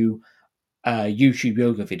do a YouTube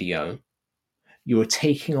yoga video. You are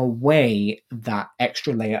taking away that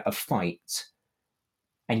extra layer of fight,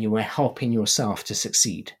 and you are helping yourself to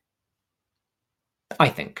succeed, I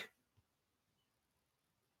think.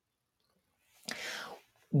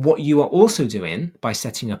 What you are also doing by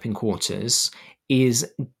setting up in quarters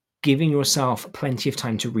is giving yourself plenty of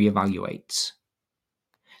time to reevaluate.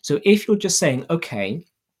 So if you're just saying, okay,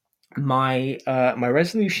 my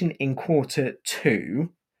resolution in quarter 2,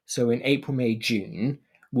 so in April, May, June,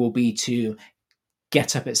 will be to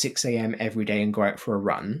get up at 6 a.m. every day and go out for a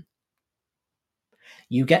run.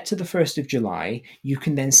 You get to the 1st of July, you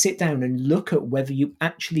can then sit down and look at whether you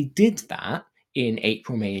actually did that in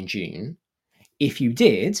April, May, and June. If you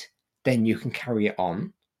did, then you can carry it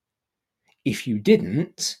on. If you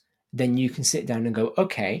didn't, then you can sit down and go,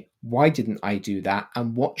 okay, why didn't I do that?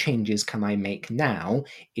 And what changes can I make now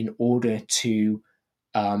in order to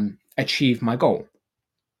achieve my goal?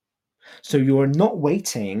 So you're not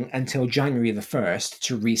waiting until January the 1st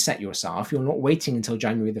to reset yourself. You're not waiting until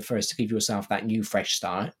January the 1st to give yourself that new fresh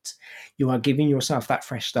start. You are giving yourself that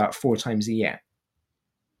fresh start 4 times a year.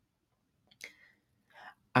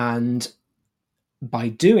 And by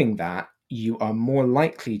doing that, you are more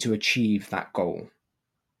likely to achieve that goal,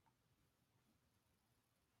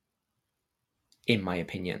 in my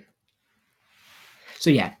opinion. So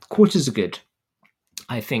yeah, quarters are good.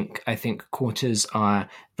 I think quarters are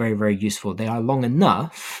very, very useful. They are long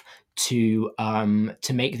enough to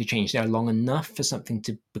make the change. They're long enough for something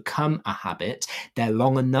to become a habit. They're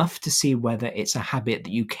long enough to see whether it's a habit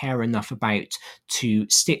that you care enough about to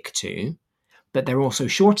stick to. but they're also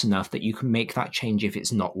short enough that you can make that change if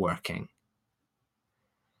it's not working.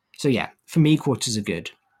 So yeah, for me, quarters are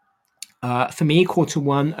good. For me, quarter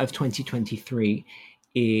one of 2023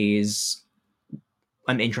 is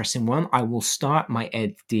an interesting one. I will start my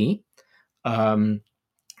Ed.D.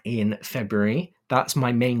 In February. That's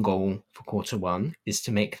my main goal for quarter one, is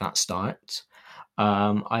to make that start.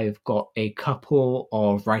 I've got a couple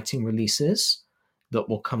of writing releases that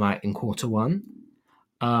will come out in quarter one.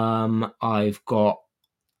 I've got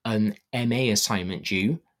an MA assignment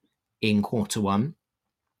due in quarter one.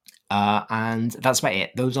 And that's about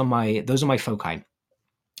it. Those are my foci.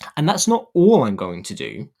 And that's not all I'm going to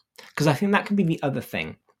do, because I think that can be the other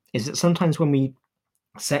thing, is that sometimes when we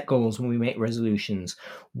set goals, when we make resolutions,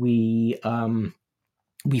 we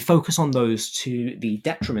focus on those to the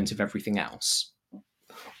detriment of everything else.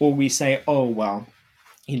 Or we say, oh, well,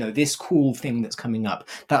 this cool thing that's coming up,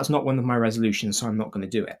 that's not one of my resolutions, so I'm not going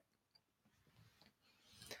to do it.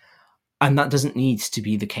 And that doesn't need to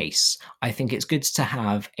be the case. I think it's good to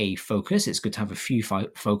have a focus. It's good to have a few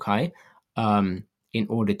foci in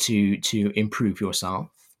order to improve yourself.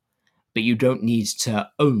 But you don't need to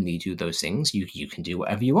only do those things. You can do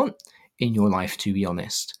whatever you want in your life, to be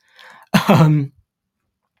honest.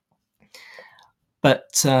 But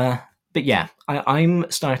yeah,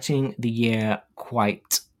 I'm starting the year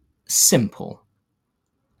quite simple.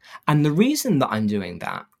 And the reason that I'm doing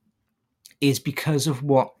that is because of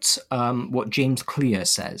what James Clear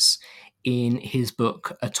says in his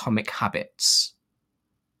book Atomic Habits.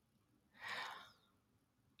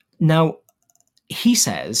 Now, he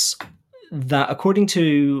says that according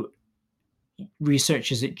to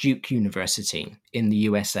researchers at Duke University in the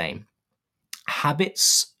USA,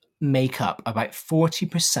 habits make up about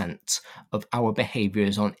 40% of our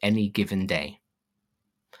behaviors on any given day.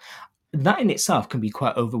 That in itself can be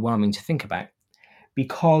quite overwhelming to think about,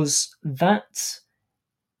 because that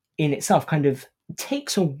in itself kind of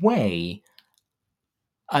takes away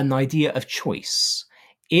an idea of choice.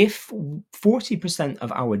 If 40%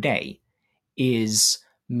 of our day is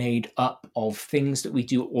made up of things that we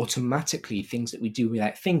do automatically, things that we do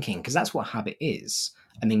without thinking, because that's what habit is,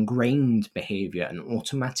 an ingrained behavior, an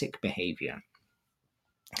automatic behavior,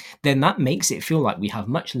 then that makes it feel like we have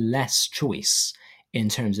much less choice in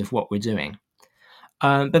terms of what we're doing.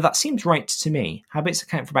 But that seems right to me. Habits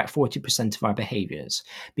account for about 40% of our behaviors,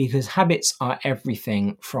 because habits are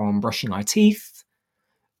everything from brushing our teeth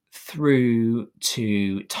through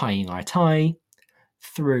to tying our tie,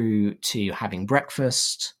 through to having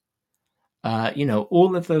breakfast,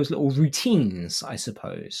 all of those little routines, I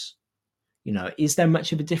suppose. Is there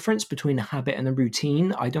much of a difference between a habit and a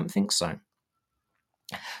routine? I don't think so.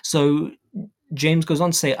 So James goes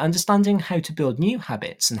on to say, understanding how to build new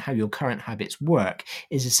habits and how your current habits work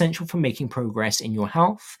is essential for making progress in your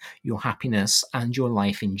health, your happiness, and your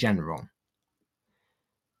life in general.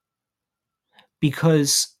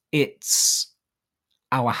 Because it's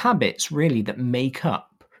our habits really that make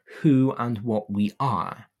up who and what we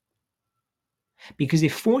are. Because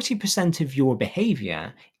if 40% of your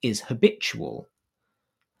behavior is habitual,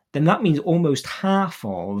 then that means almost half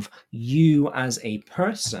of you as a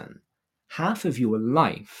person, half of your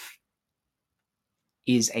life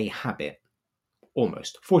is a habit.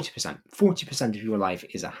 Almost 40%. 40% of your life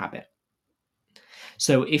is a habit.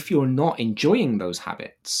 So if you're not enjoying those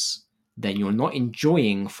habits, then you're not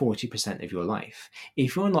enjoying 40% of your life.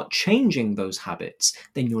 If you're not changing those habits,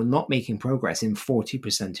 then you're not making progress in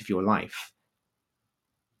 40% of your life.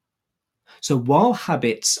 So while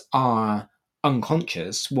habits are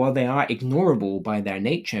unconscious, while they are ignorable by their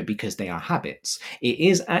nature because they are habits, it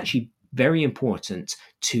is actually very important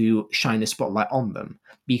to shine a spotlight on them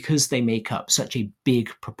because they make up such a big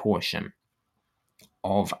proportion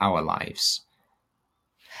of our lives.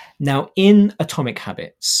 Now, in Atomic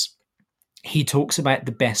Habits, he talks about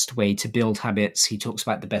the best way to build habits. He talks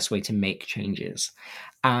about the best way to make changes.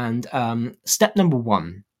 And step number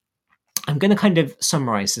one, I'm going to kind of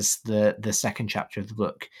summarize this. The second chapter of the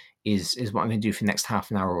book is what I'm going to do for the next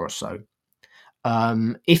half an hour or so.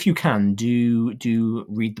 If you can, do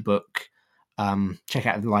read the book, check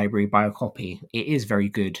out the library, buy a copy. It is very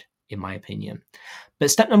good, in my opinion. But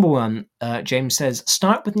step number one, James says,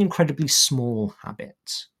 start with an incredibly small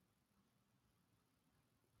habit.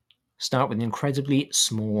 Start with an incredibly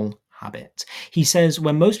small habit. He says,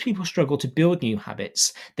 when most people struggle to build new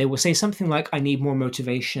habits, they will say something like, I need more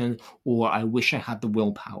motivation, or I wish I had the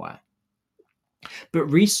willpower. But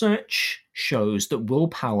research shows that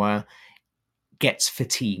willpower gets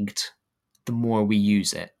fatigued the more we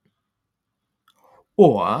use it.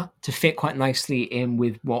 Or, to fit quite nicely in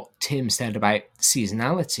with what Tim said about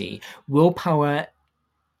seasonality, willpower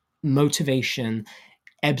motivation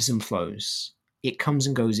ebbs and flows. It comes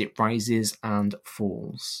and goes, it rises and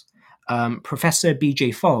falls. Professor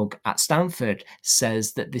B.J. Fogg at Stanford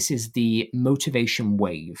says that this is the motivation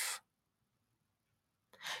wave.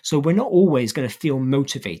 So we're not always going to feel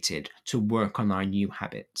motivated to work on our new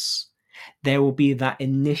habits. There will be that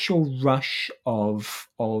initial rush of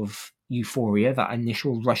euphoria, that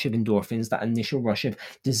initial rush of endorphins, that initial rush of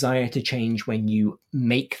desire to change when you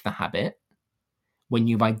make the habit, when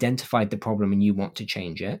you've identified the problem and you want to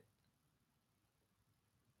change it.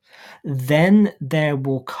 Then there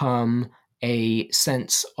will come a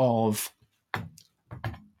sense of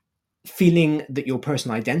feeling that your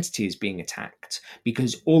personal identity is being attacked,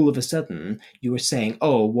 because all of a sudden you are saying,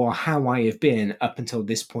 oh, well, how I have been up until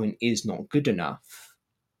this point is not good enough,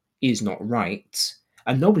 is not right.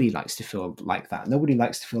 And nobody likes to feel like that. Nobody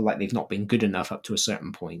likes to feel like they've not been good enough up to a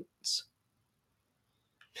certain point.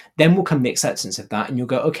 Then will come the acceptance of that, and you'll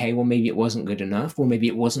go, okay, well, maybe it wasn't good enough. Well, maybe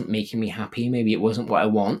it wasn't making me happy. Maybe it wasn't what I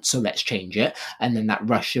want. So let's change it. And then that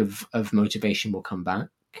rush of motivation will come back.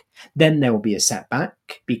 Then there will be a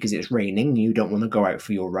setback because it's raining. You don't want to go out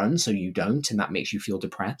for your run, so you don't, and that makes you feel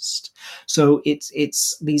depressed. So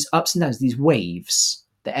it's these ups and downs, these waves,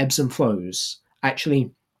 the ebbs and flows.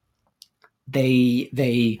 Actually,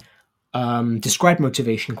 they describe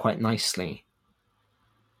motivation quite nicely.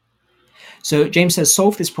 So James says,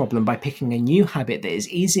 solve this problem by picking a new habit that is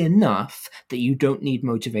easy enough that you don't need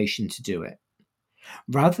motivation to do it.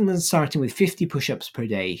 Rather than starting with 50 push-ups per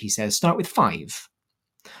day, he says, start with 5.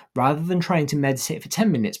 Rather than trying to meditate for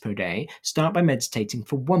 10 minutes per day, start by meditating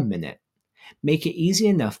for 1 minute. Make it easy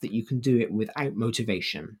enough that you can do it without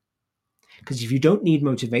motivation. Because if you don't need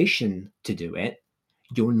motivation to do it,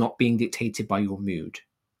 you're not being dictated by your mood.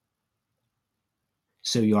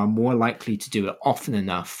 So you are more likely to do it often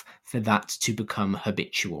enough for that to become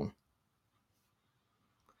habitual.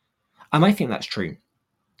 And I think that's true.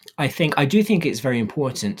 I do think it's very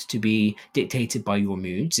important to be dictated by your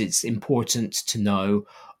moods. It's important to know,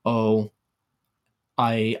 oh,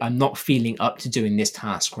 I'm not feeling up to doing this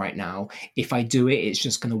task right now. If I do it, it's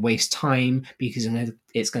just going to waste time because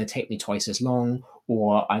it's going to take me twice as long,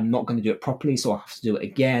 or I'm not going to do it properly, so I'll have to do it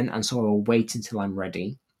again, and so I'll wait until I'm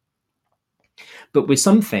ready. But with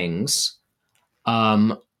some things,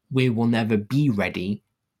 we will never be ready,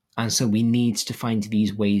 and so we need to find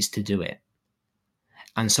these ways to do it.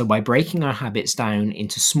 And so by breaking our habits down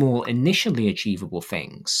into small, initially achievable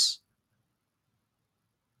things,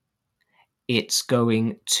 it's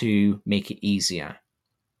going to make it easier.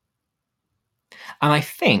 And I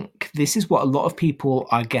think this is what a lot of people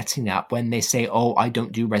are getting at when they say, oh, I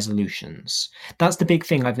don't do resolutions. That's the big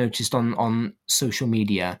thing I've noticed on social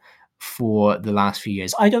media for the last few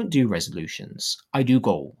years. I don't do resolutions. I do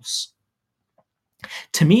goals.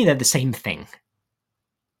 To me, they're the same thing.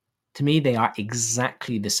 To me, they are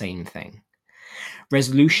exactly the same thing.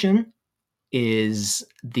 Resolution is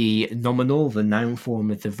the noun form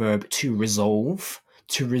of the verb to resolve.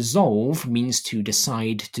 To resolve means to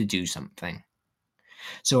decide to do something.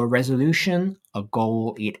 So a resolution, a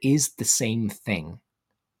goal, it is the same thing.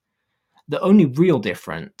 The only real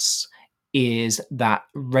difference is that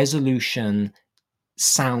resolution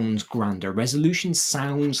sounds grander. Resolution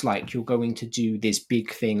sounds like you're going to do this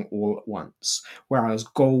big thing all at once, whereas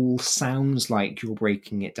goal sounds like you're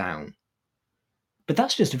breaking it down. But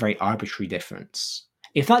that's just a very arbitrary difference.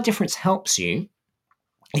 If that difference helps you,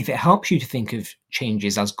 if it helps you to think of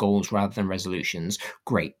changes as goals rather than resolutions,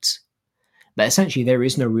 great. But essentially, there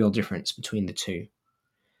is no real difference between the two.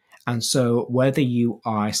 And so whether you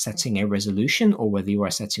are setting a resolution or whether you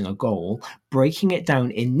are setting a goal, breaking it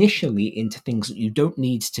down initially into things that you don't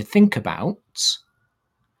need to think about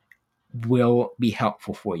will be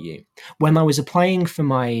helpful for you. When I was applying for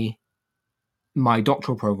my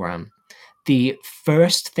doctoral program, the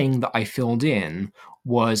first thing that I filled in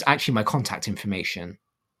was actually my contact information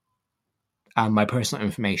and my personal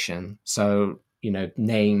information. So,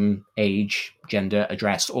 name, age, gender,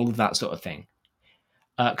 address, all of that sort of thing.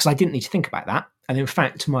 Because I didn't need to think about that. And in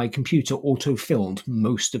fact, my computer auto-filled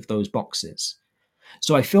most of those boxes.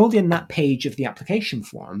 So I filled in that page of the application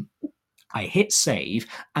form, I hit save,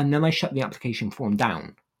 and then I shut the application form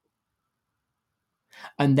down.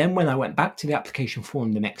 And then when I went back to the application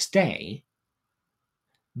form the next day,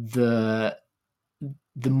 the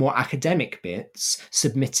more academic bits,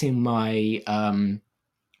 submitting my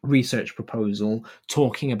research proposal,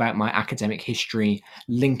 talking about my academic history,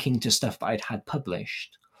 linking to stuff that I'd had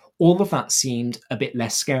published, all of that seemed a bit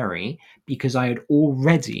less scary because I had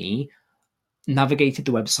already navigated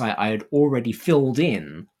the website, I had already filled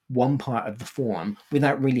in one part of the form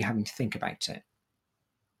without really having to think about it.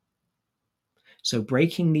 So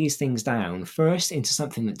breaking these things down first into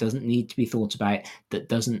something that doesn't need to be thought about, that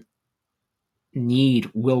doesn't need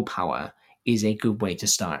willpower, is a good way to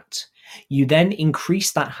start. You then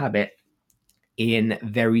increase that habit in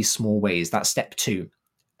very small ways. That's step 2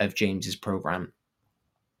 of James's program.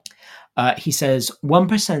 He says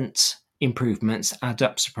 1% improvements add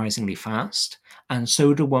up surprisingly fast, and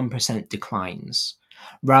so do 1% declines.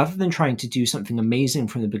 Rather than trying to do something amazing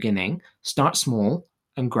from the beginning, start small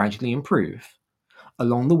and gradually improve.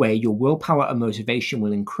 Along the way, your willpower and motivation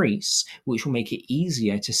will increase, which will make it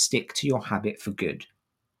easier to stick to your habit for good.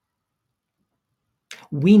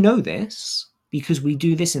 We know this because we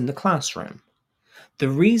do this in the classroom. The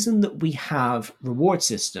reason that we have reward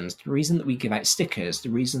systems, the reason that we give out stickers, the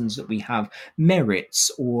reasons that we have merits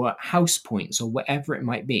or house points or whatever it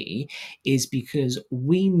might be, is because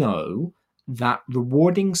we know that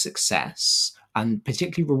rewarding success, and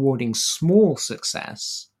particularly rewarding small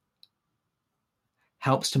success,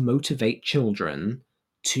 helps to motivate children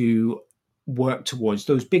to work towards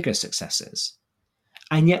those bigger successes.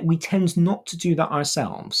 And yet we tend not to do that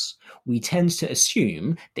ourselves. We tend to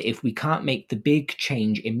assume that if we can't make the big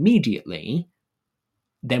change immediately,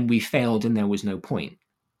 then we failed and there was no point.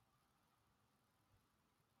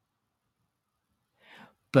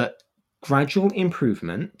 But gradual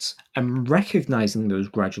improvement and recognizing those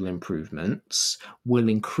gradual improvements will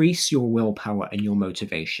increase your willpower and your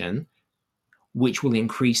motivation, which will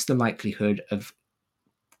increase the likelihood of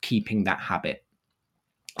keeping that habit.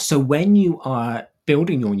 So when you are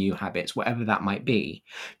building your new habits, whatever that might be,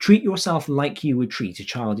 treat yourself like you would treat a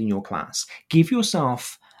child in your class. Give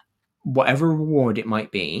yourself whatever reward it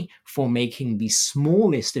might be for making the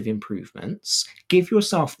smallest of improvements. Give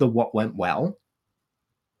yourself the what went well.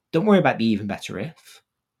 Don't worry about the even better if.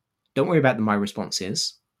 Don't worry about the my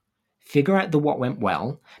responses. Figure out the what went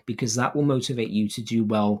well, because that will motivate you to do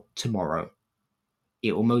well tomorrow.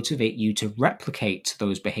 It will motivate you to replicate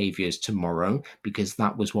those behaviors tomorrow, because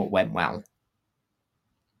that was what went well.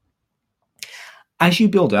 As you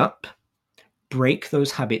build up, break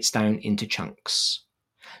those habits down into chunks.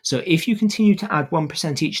 So if you continue to add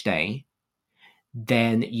 1% each day,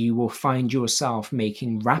 then you will find yourself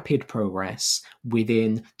making rapid progress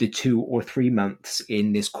within the 2 or 3 months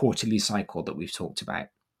in this quarterly cycle that we've talked about.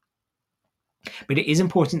 But it is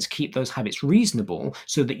important to keep those habits reasonable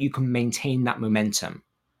so that you can maintain that momentum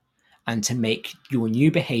and to make your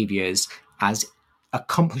new behaviors as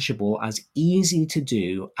accomplishable, as easy to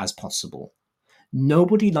do as possible.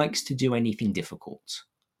 Nobody likes to do anything difficult.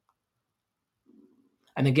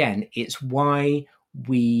 And again, it's why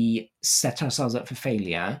we set ourselves up for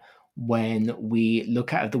failure when we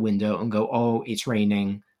look out of the window and go, oh, it's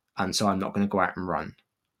raining, and so I'm not going to go out and run.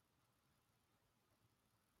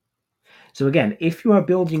 So again, if you are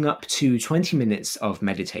building up to 20 minutes of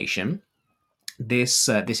meditation, this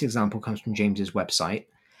example comes from James's website,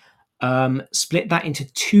 split that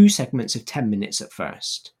into 2 segments of 10 minutes at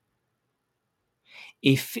first.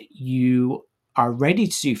 If you are ready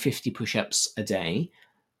to do 50 push-ups a day,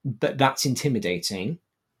 but that's intimidating,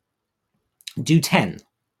 do 10.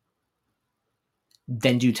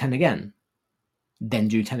 Then do 10 again. Then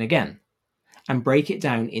do 10 again. And break it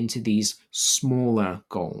down into these smaller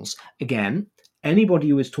goals. Again, anybody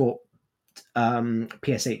who has taught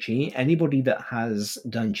PSHE, anybody that has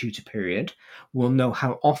done tutor period, will know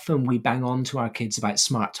how often we bang on to our kids about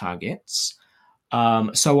SMART targets,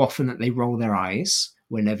 so often that they roll their eyes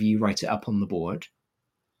whenever you write it up on the board.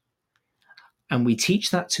 And we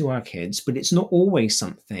teach that to our kids, but it's not always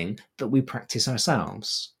something that we practice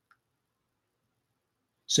ourselves.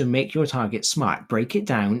 So make your target SMART. Break it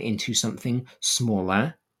down into something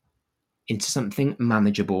smaller, into something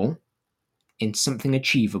manageable, into something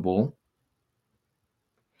achievable.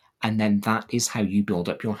 And then that is how you build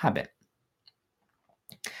up your habit.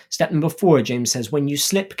 Step number 4, James says, when you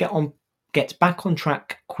slip, get back on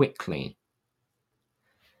track quickly.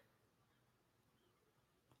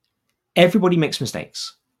 Everybody makes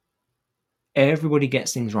mistakes. Everybody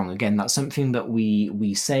gets things wrong. Again, that's something that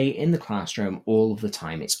we say in the classroom all of the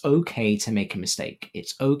time. It's okay to make a mistake.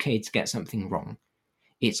 It's okay to get something wrong.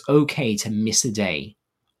 It's okay to miss a day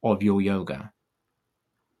of your yoga.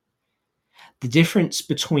 The difference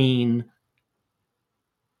between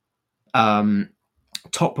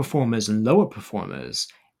top performers and lower performers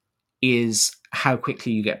is how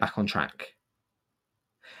quickly you get back on track.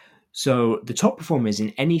 So the top performers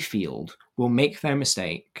in any field will make their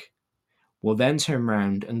mistake, will then turn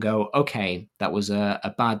around and go, okay, that was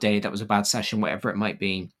a bad day, that was a bad session, whatever it might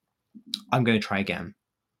be, I'm going to try again.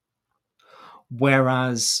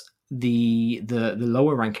 Whereas the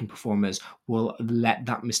lower ranking performers will let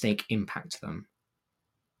that mistake impact them.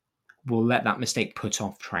 will let that mistake put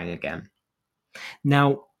off trying again.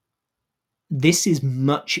 Now, this is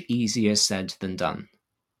much easier said than done.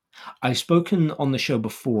 I've spoken on the show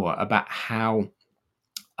before about how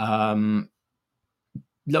a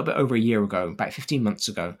little bit over a year ago, about 15 months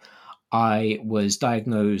ago, I was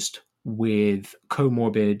diagnosed with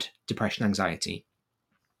comorbid depression, anxiety.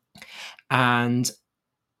 And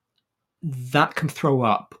that can throw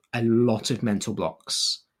up a lot of mental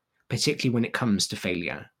blocks, particularly when it comes to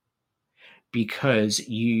failure, because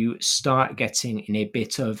you start getting in a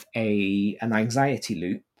bit of an anxiety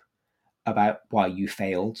loop about why you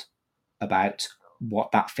failed, about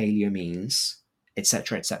what that failure means,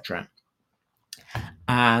 etc., etc.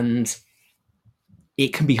 And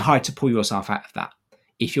it can be hard to pull yourself out of that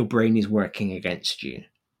if your brain is working against you,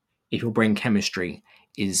 if your brain chemistry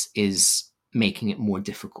is making it more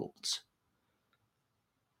difficult.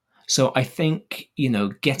 So I think,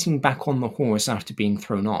 getting back on the horse after being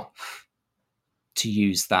thrown off, to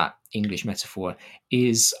use that English metaphor,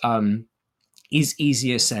 is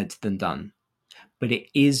easier said than done. But it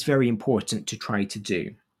is very important to try to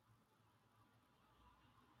do.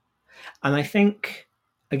 And I think,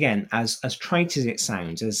 again, as trite as it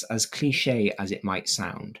sounds, as cliche as it might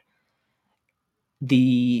sound,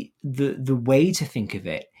 the way to think of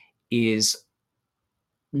it is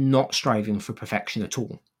not striving for perfection at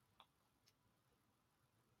all,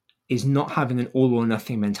 is not having an all or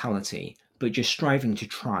nothing mentality, but just striving to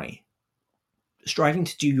try, striving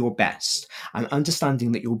to do your best, and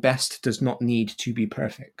understanding that your best does not need to be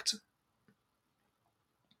perfect.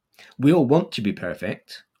 We all want to be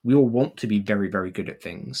perfect. We all want to be very, very good at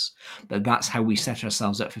things, but that's how we set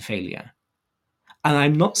ourselves up for failure. And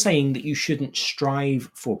I'm not saying that you shouldn't strive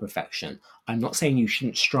for perfection. I'm not saying you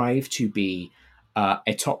shouldn't strive to be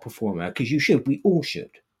a top performer, because you should. We all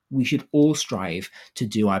should. We should all strive to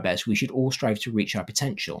do our best. We should all strive to reach our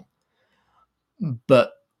potential.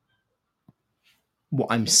 But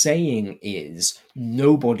what I'm saying is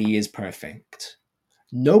nobody is perfect.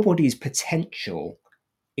 Nobody's potential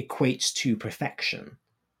equates to perfection.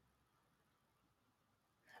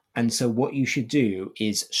 And so what you should do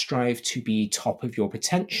is strive to be top of your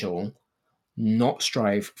potential, not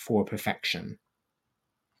strive for perfection.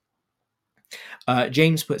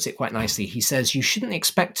 James puts it quite nicely. He says, you shouldn't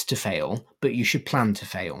expect to fail, but you should plan to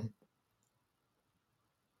fail.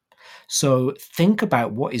 So think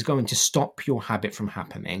about what is going to stop your habit from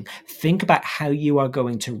happening. Think about how you are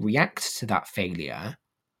going to react to that failure.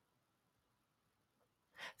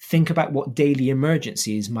 Think about what daily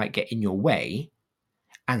emergencies might get in your way,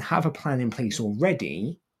 and have a plan in place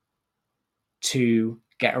already to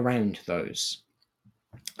get around those.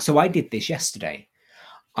 So I did this yesterday.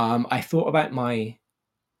 I thought about my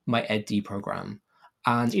EdD program,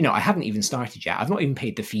 and I haven't even started yet. I've not even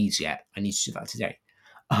paid the fees yet. I need to do that today.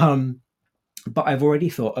 But I've already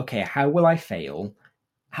thought, okay, how will I fail?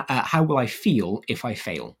 How will I feel if I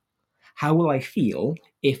fail? How will I feel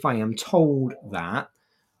if I am told that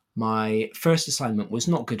my first assignment was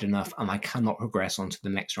not good enough and I cannot progress onto the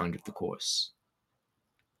next round of the course?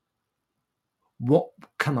 What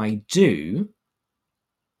can I do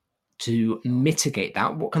to mitigate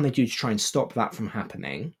that? What can I do to try and stop that from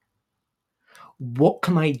happening? What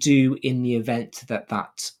can I do in the event that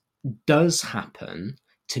that does happen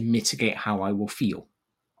to mitigate how I will feel?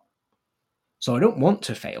 So I don't want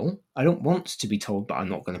to fail. I don't want to be told that I'm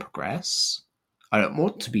not going to progress. I don't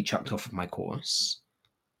want to be chucked off of my course.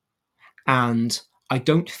 And I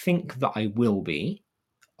don't think that I will be,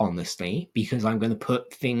 honestly, because I'm going to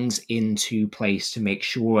put things into place to make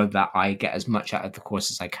sure that I get as much out of the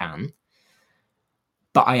course as I can.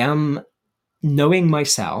 But I am, knowing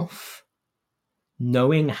myself,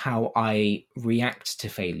 knowing how I react to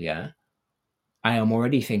failure, I am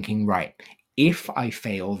already thinking, right, if I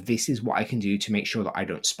fail, this is what I can do to make sure that I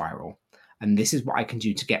don't spiral. And this is what I can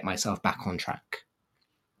do to get myself back on track.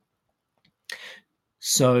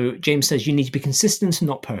 So James says, you need to be consistent and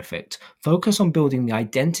not perfect. Focus on building the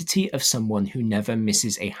identity of someone who never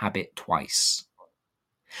misses a habit twice.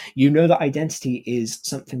 You know that identity is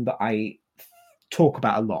something that I talk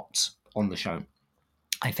about a lot on the show.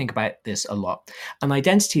 I think about this a lot. And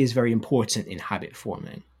identity is very important in habit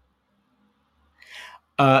forming.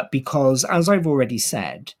 Because, as I've already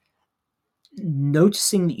said,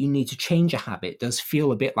 noticing that you need to change a habit does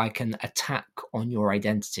feel a bit like an attack on your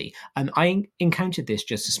identity. And I encountered this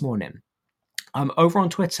just this morning. Over on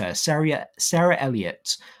Twitter, Sarah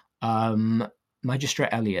Elliott, Magistrate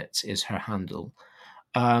Elliott is her handle,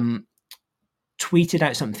 tweeted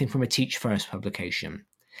out something from a Teach First publication.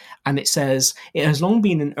 And it says, it has long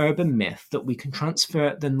been an urban myth that we can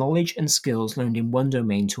transfer the knowledge and skills learned in one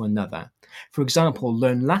domain to another. For example,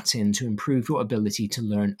 learn Latin to improve your ability to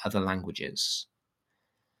learn other languages.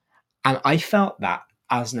 And I felt that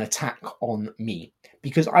as an attack on me,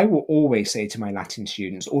 because I will always say to my Latin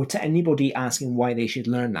students, or to anybody asking why they should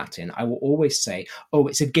learn Latin, I will always say, oh,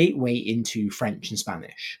 it's a gateway into French and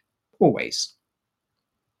Spanish. Always.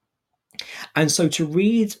 And so to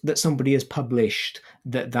read that somebody has published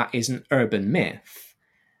that is an urban myth,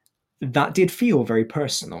 that did feel very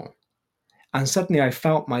personal. And suddenly I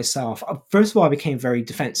felt myself, first of all, I became very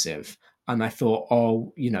defensive. And I thought,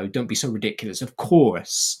 oh, don't be so ridiculous. Of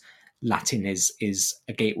course, Latin is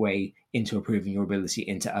a gateway into improving your ability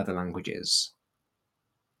into other languages.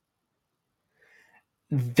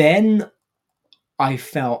 Then I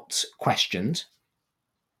felt questioned,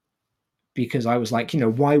 because I was like,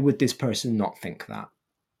 why would this person not think that?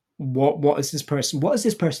 What has this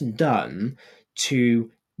person done to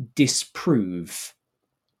disprove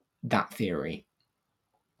that theory?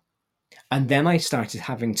 And then I started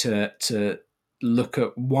having to look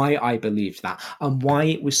at why I believed that and why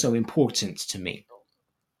it was so important to me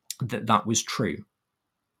that was true.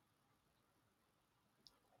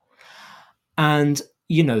 And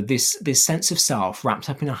this sense of self wrapped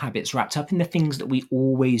up in our habits, wrapped up in the things that we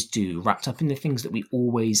always do, wrapped up in the things that we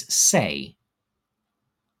always say,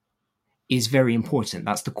 is very important.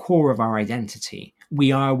 That's the core of our identity.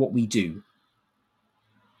 We are what we do,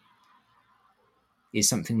 is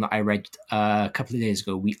something that I read a couple of days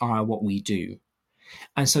ago. We are what we do.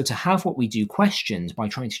 And so to have what we do questioned by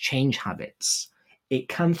trying to change habits, it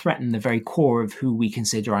can threaten the very core of who we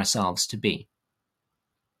consider ourselves to be.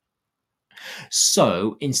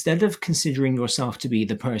 So instead of considering yourself to be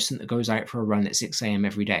the person that goes out for a run at 6 a.m.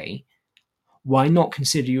 every day, why not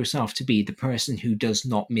consider yourself to be the person who does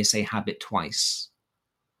not miss a habit twice?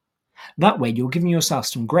 That way, you're giving yourself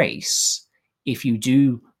some grace if you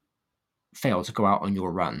do fail to go out on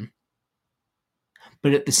your run.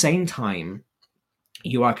 But at the same time,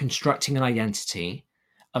 you are constructing an identity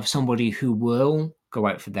of somebody who will go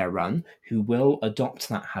out for their run, who will adopt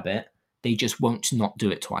that habit. They just won't not do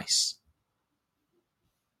it twice.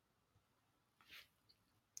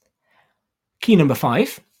 Key number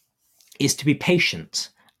 5 is to be patient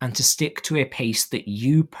and to stick to a pace that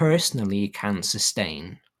you personally can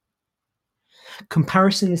sustain.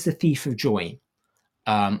 Comparison is the thief of joy,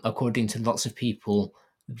 according to lots of people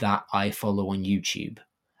that I follow on YouTube.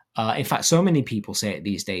 In fact, so many people say it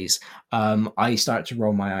these days, I start to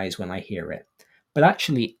roll my eyes when I hear it. But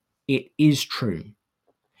actually, it is true.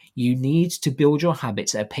 You need to build your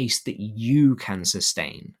habits at a pace that you can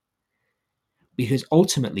sustain. Because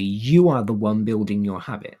ultimately, you are the one building your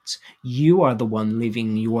habits. You are the one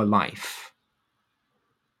living your life.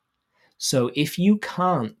 So if you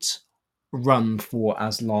can't run for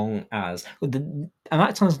as long as... the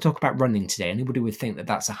amount of times I talk about running today, anybody would think that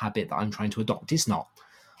that's a habit that I'm trying to adopt. It's not.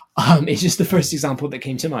 It's just the first example that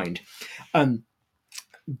came to mind.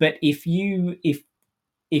 But if you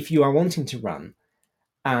are wanting to run,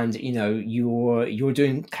 and you're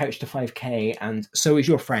doing Couch to 5K, and so is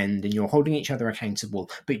your friend, and you're holding each other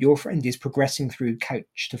accountable, but your friend is progressing through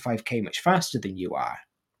Couch to 5K much faster than you are,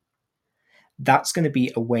 that's going to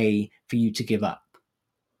be a way for you to give up.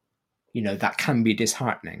 That can be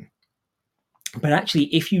disheartening. But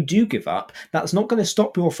actually, if you do give up, that's not going to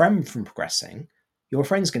stop your friend from progressing. Your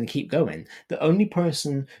friend's going to keep going. The only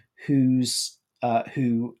person who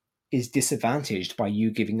is disadvantaged by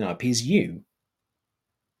you giving up is you.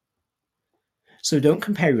 So don't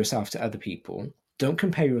compare yourself to other people. Don't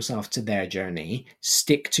compare yourself to their journey.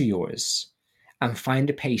 Stick to yours and find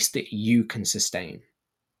a pace that you can sustain.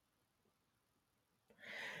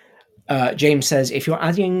 James says, if you're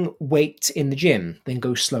adding weight in the gym, then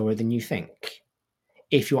go slower than you think.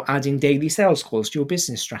 If you're adding daily sales calls to your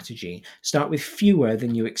business strategy, start with fewer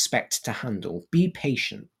than you expect to handle. Be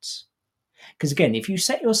patient. Because again, if you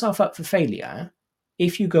set yourself up for failure,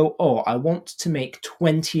 if you go, I want to make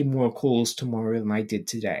 20 more calls tomorrow than I did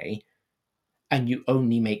today, and you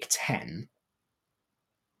only make 10,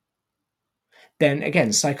 then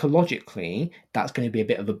again, psychologically, that's going to be a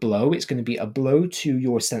bit of a blow. It's going to be a blow to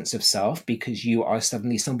your sense of self because you are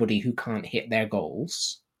suddenly somebody who can't hit their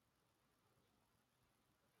goals.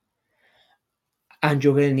 And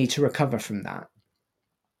you're going to need to recover from that.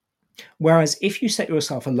 Whereas if you set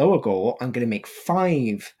yourself a lower goal, I'm going to make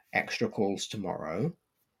 5 extra calls tomorrow,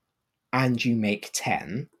 and you make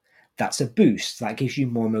 10, that's a boost. That gives you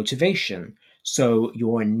more motivation. So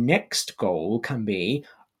your next goal can be,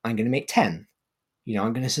 I'm going to make 10.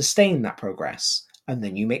 I'm going to sustain that progress. And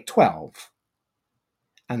then you make 12.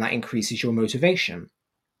 And that increases your motivation.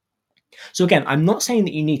 So again, I'm not saying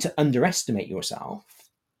that you need to underestimate yourself.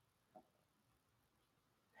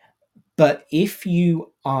 But if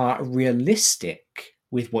you are realistic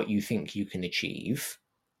with what you think you can achieve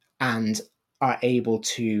and are able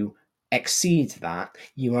to exceed that,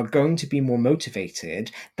 you are going to be more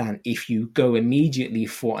motivated than if you go immediately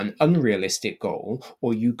for an unrealistic goal,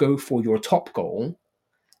 or you go for your top goal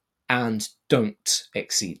and don't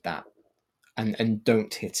exceed that and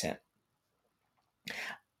don't hit it.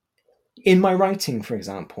 In my writing, for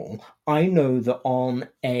example, I know that on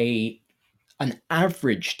an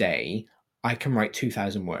average day, I can write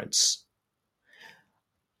 2,000 words.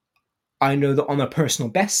 I know that on a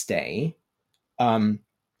personal best day,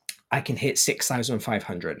 I can hit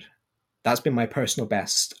 6,500. That's been my personal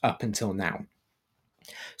best up until now.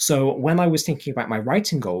 So when I was thinking about my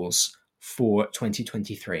writing goals for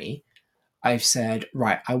 2023, I've said,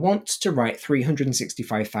 right, I want to write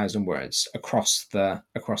 365,000 words across the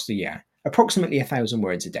year, approximately 1,000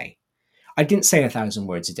 words a day. I didn't say 1,000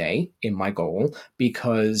 words a day in my goal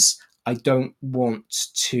because I don't want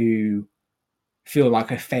to feel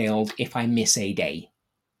like I failed if I miss a day.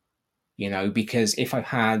 Because if I've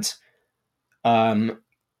had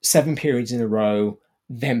 7 periods in a row,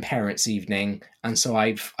 then parents' evening, and so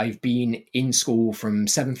I've been in school from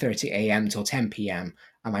 7:30 a.m. till 10 p.m.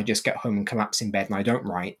 and I just get home and collapse in bed and I don't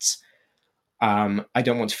write. I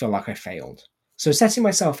don't want to feel like I failed. So setting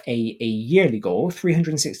myself a yearly goal,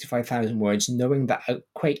 365,000 words, knowing that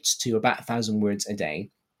equates to about 1,000 words a day,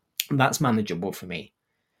 that's manageable for me.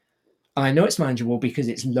 And I know it's manageable because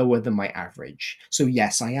it's lower than my average. So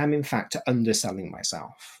yes, I am in fact underselling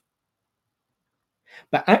myself.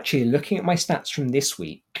 But actually, looking at my stats from this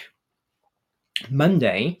week,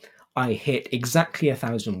 Monday, I hit exactly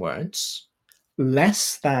 1,000 words,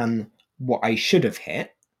 less than what I should have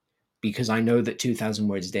hit, because I know that 2,000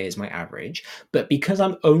 words a day is my average. But because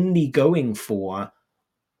I'm only going for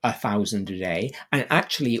 1,000 a day, and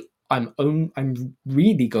actually I'm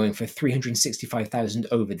really going for 365,000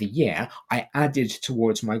 over the year, I added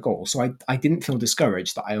towards my goal. So I didn't feel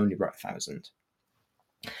discouraged that I only wrote 1,000.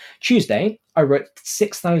 Tuesday, I wrote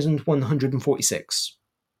 6,146.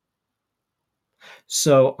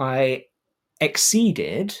 So I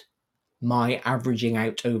exceeded my averaging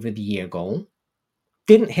out over the year goal.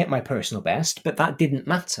 Didn't hit my personal best, but that didn't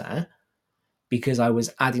matter because I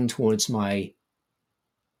was adding towards my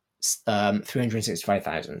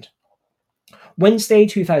 365,000. Wednesday,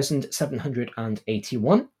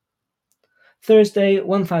 2,781. Thursday,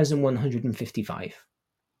 1,155.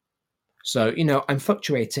 So, I'm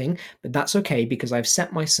fluctuating, but that's okay because I've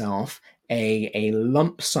set myself a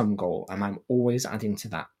lump sum goal and I'm always adding to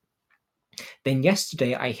that. Then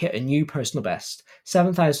yesterday, I hit a new personal best,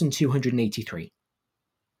 7,283.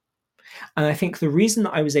 And I think the reason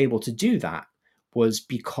that I was able to do that was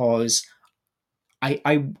because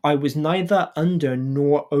I was neither under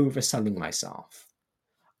nor overselling myself.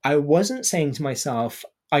 I wasn't saying to myself,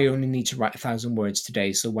 I only need to write 1,000 words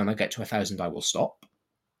today, so when I get to 1,000, I will stop.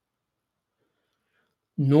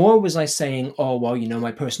 Nor was I saying, oh, well,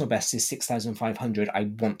 my personal best is 6,500.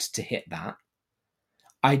 I want to hit that.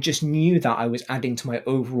 I just knew that I was adding to my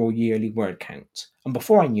overall yearly word count. And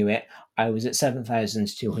before I knew it, I was at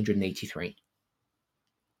 7,283.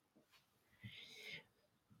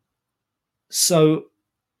 So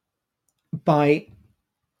by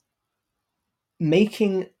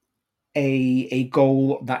making a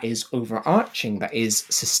goal that is overarching, that is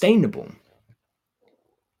sustainable,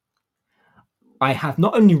 I have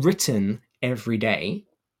not only written every day,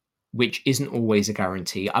 which isn't always a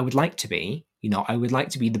guarantee. I would like to be, I would like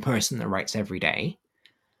to be the person that writes every day.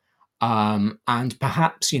 And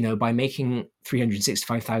perhaps, by making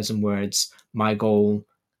 365,000 words my goal,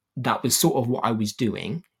 that was sort of what I was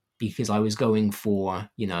doing because I was going for,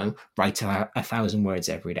 write 1,000 words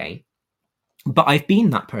every day. But I've been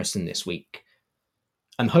that person this week.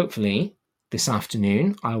 And hopefully this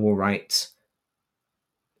afternoon I will write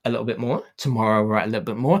a little bit more. Tomorrow I'll write a little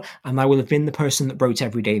bit more. And I will have been the person that wrote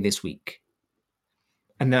every day this week.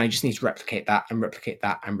 And then I just need to replicate that and replicate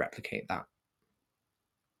that and replicate that.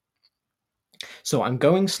 So I'm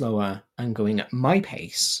going slower and going at my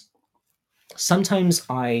pace. Sometimes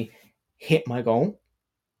I hit my goal.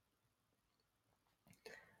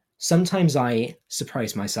 Sometimes I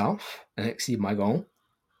surprise myself and exceed my goal.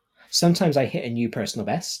 Sometimes I hit a new personal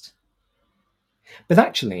best. But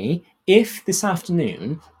actually, if this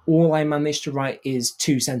afternoon all I manage to write is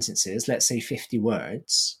 2 sentences, let's say 50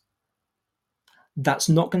 words, that's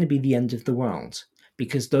not going to be the end of the world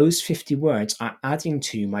because those 50 words are adding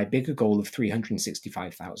to my bigger goal of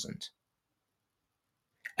 365,000.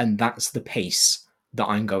 And that's the pace that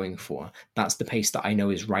I'm going for. That's the pace that I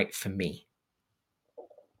know is right for me.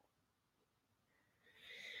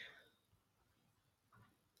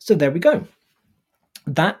 So there we go.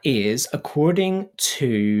 That is according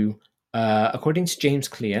to James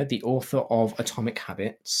Clear, the author of Atomic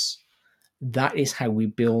Habits. That is how we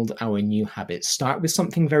build our new habits. Start with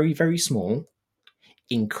something very, very small.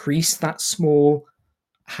 Increase that small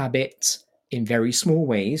habit in very small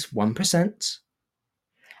ways, 1%.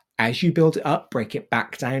 As you build it up, break it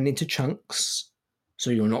back down into chunks. So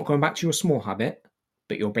you're not going back to your small habit,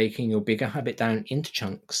 but you're breaking your bigger habit down into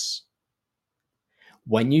chunks.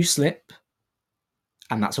 When you slip,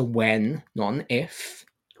 and that's a when, not an if,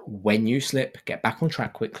 when you slip, get back on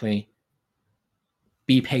track quickly.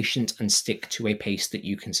 Be patient and stick to a pace that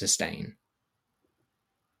you can sustain.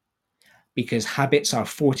 Because habits are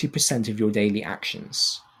 40% of your daily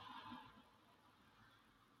actions.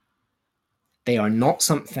 They are not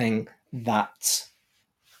something that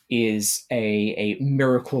is a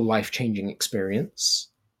miracle life-changing experience.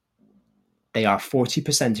 They are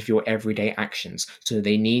 40% of your everyday actions. So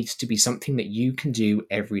they need to be something that you can do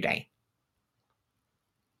every day.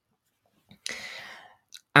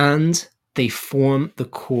 And they form the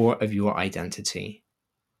core of your identity.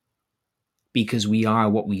 Because we are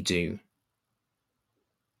what we do.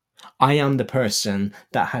 I am the person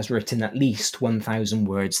that has written at least 1,000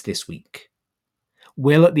 words this week.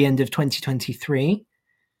 Will at the end of 2023,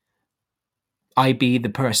 I be the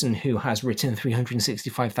person who has written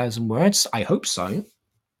 365,000 words? I hope so,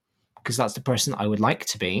 because that's the person I would like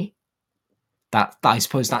to be. That I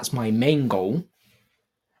suppose that's my main goal.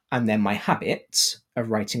 And then my habit of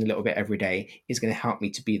writing a little bit every day is going to help me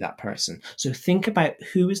to be that person. So think about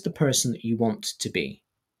who is the person that you want to be.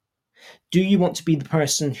 Do you want to be the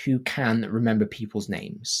person who can remember people's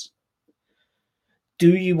names?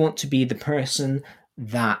 Do you want to be the person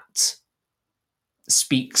that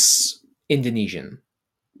speaks Indonesian?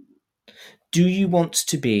 Do you want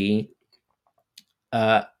to be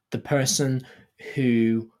the person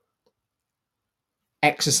who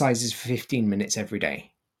exercises for 15 minutes every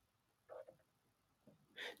day?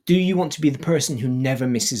 Do you want to be the person who never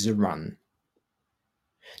misses a run?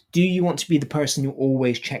 Do you want to be the person who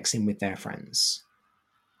always checks in with their friends?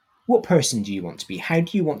 What person do you want to be? How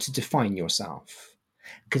do you want to define yourself?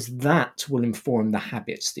 Because that will inform the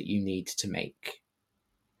habits that you need to make.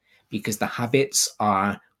 Because the habits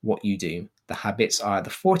are what you do. The habits are the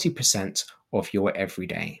 40% of your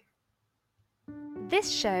everyday. This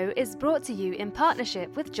show is brought to you in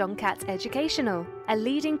partnership with John Catt Educational, a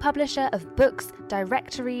leading publisher of books,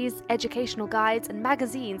 directories, educational guides and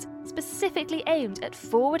magazines specifically aimed at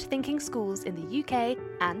forward-thinking schools in the UK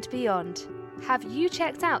and beyond. Have you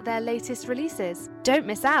checked out their latest releases? Don't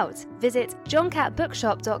miss out! Visit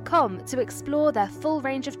johncattbookshop.com to explore their full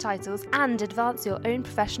range of titles and advance your own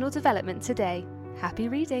professional development today. Happy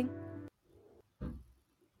reading!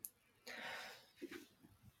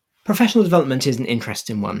 Professional development is an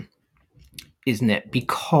interesting one, isn't it?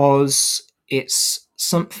 Because it's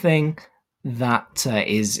something that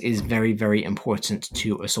is very, very important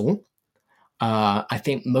to us all. I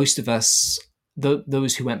think most of us,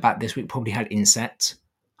 those who went back this week, probably had inset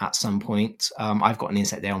at some point. I've got an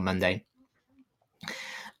inset day on Monday.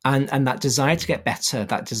 And that desire to get better,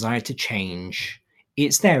 that desire to change,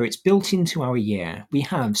 it's there, it's built into our year. We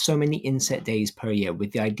have so many inset days per year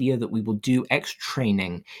with the idea that we will do extra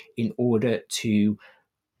training in order to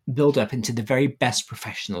build up into the very best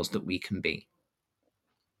professionals that we can be.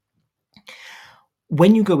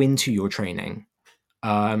 When you go into your training,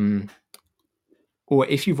 or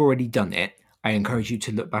if you've already done it, I encourage you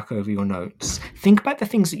to look back over your notes. Think about the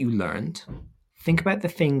things that you learned. Think about the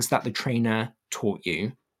things that the trainer taught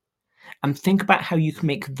you. And think about how you can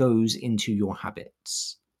make those into your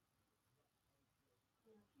habits.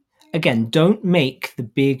 Again, don't make the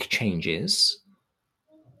big changes.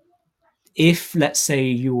 If, let's say,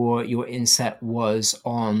 your inset was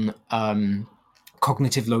on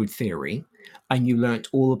cognitive load theory, and you learnt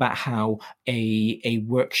all about how a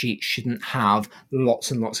worksheet shouldn't have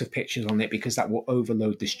lots and lots of pictures on it because that will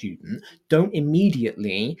overload the student, don't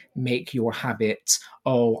immediately make your habit,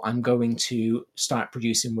 I'm going to start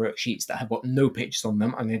producing worksheets that have got no pictures on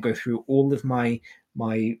them. I'm going to go through all of my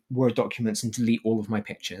Word documents and delete all of my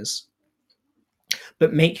pictures.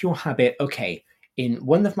 But make your habit, okay, in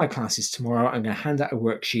one of my classes tomorrow, I'm going to hand out a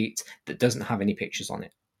worksheet that doesn't have any pictures on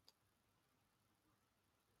it.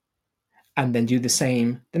 And then do the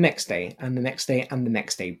same the next day, and the next day, and the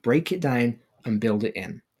next day. Break it down and build it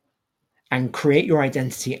in. And create your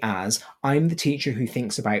identity as, I'm the teacher who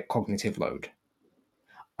thinks about cognitive load.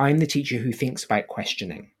 I'm the teacher who thinks about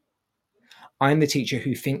questioning. I'm the teacher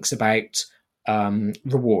who thinks about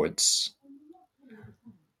rewards.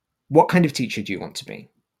 What kind of teacher do you want to be?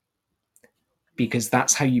 because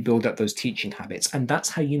that's how you build up those teaching habits, and that's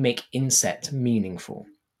how you make inset meaningful.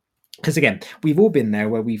 Because again, we've all been there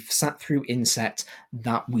where we've sat through inset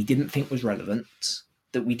that we didn't think was relevant,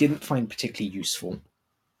 that we didn't find particularly useful,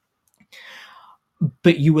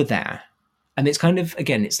 but you were there. And it's kind of,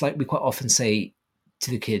 again, it's like we quite often say to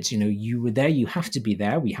the kids, you were there, you have to be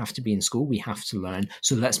there, we have to be in school, we have to learn,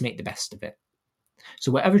 so let's make the best of it.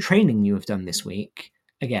 So whatever training you have done this week,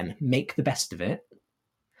 again, make the best of it.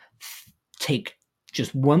 Take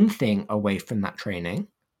just one thing away from that training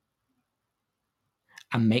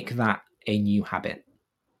and make that a new habit.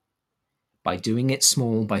 By doing it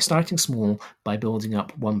small, by starting small, by building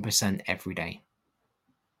up 1% every day.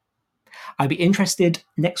 I'd be interested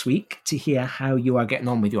next week to hear how you are getting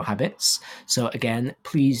on with your habits. So again,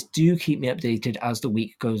 please do keep me updated as the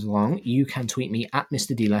week goes along. You can tweet me at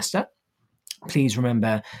Mr. D. Lester. Please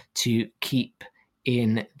remember to keep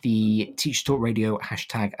in the Teachers Talk Radio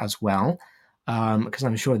hashtag as well, because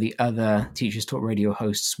I'm sure the other Teachers Talk Radio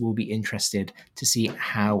hosts will be interested to see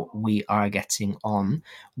how we are getting on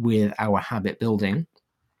with our habit building.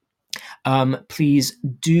 Please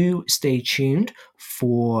do stay tuned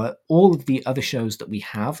for all of the other shows that we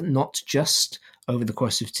have, not just over the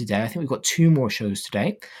course of today. I think we've got 2 more shows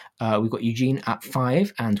today. We've got Eugene at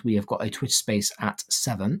 5, and we have got a Twitter space at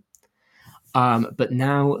 7. But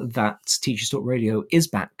now that Teachers Talk Radio is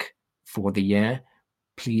back for the year,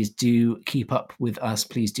 please do keep up with us.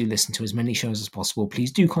 Please do listen to as many shows as possible.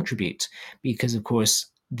 Please do contribute, because, of course,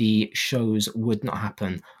 the shows would not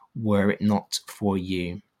happen were it not for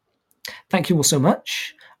you. Thank you all so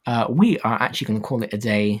much. We are actually going to call it a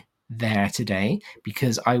day there today,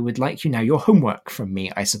 because I would like you now, your homework from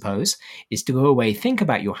me, I suppose, is to go away, think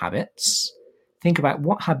about your habits, think about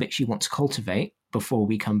what habits you want to cultivate before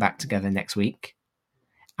we come back together next week,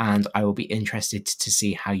 and I will be interested to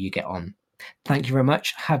see how you get on. Thank you very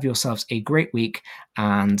much. Have yourselves a great week,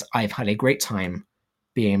 and I've had a great time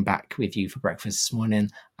being back with you for breakfast this morning,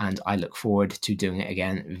 and I look forward to doing it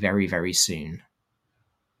again very, very soon.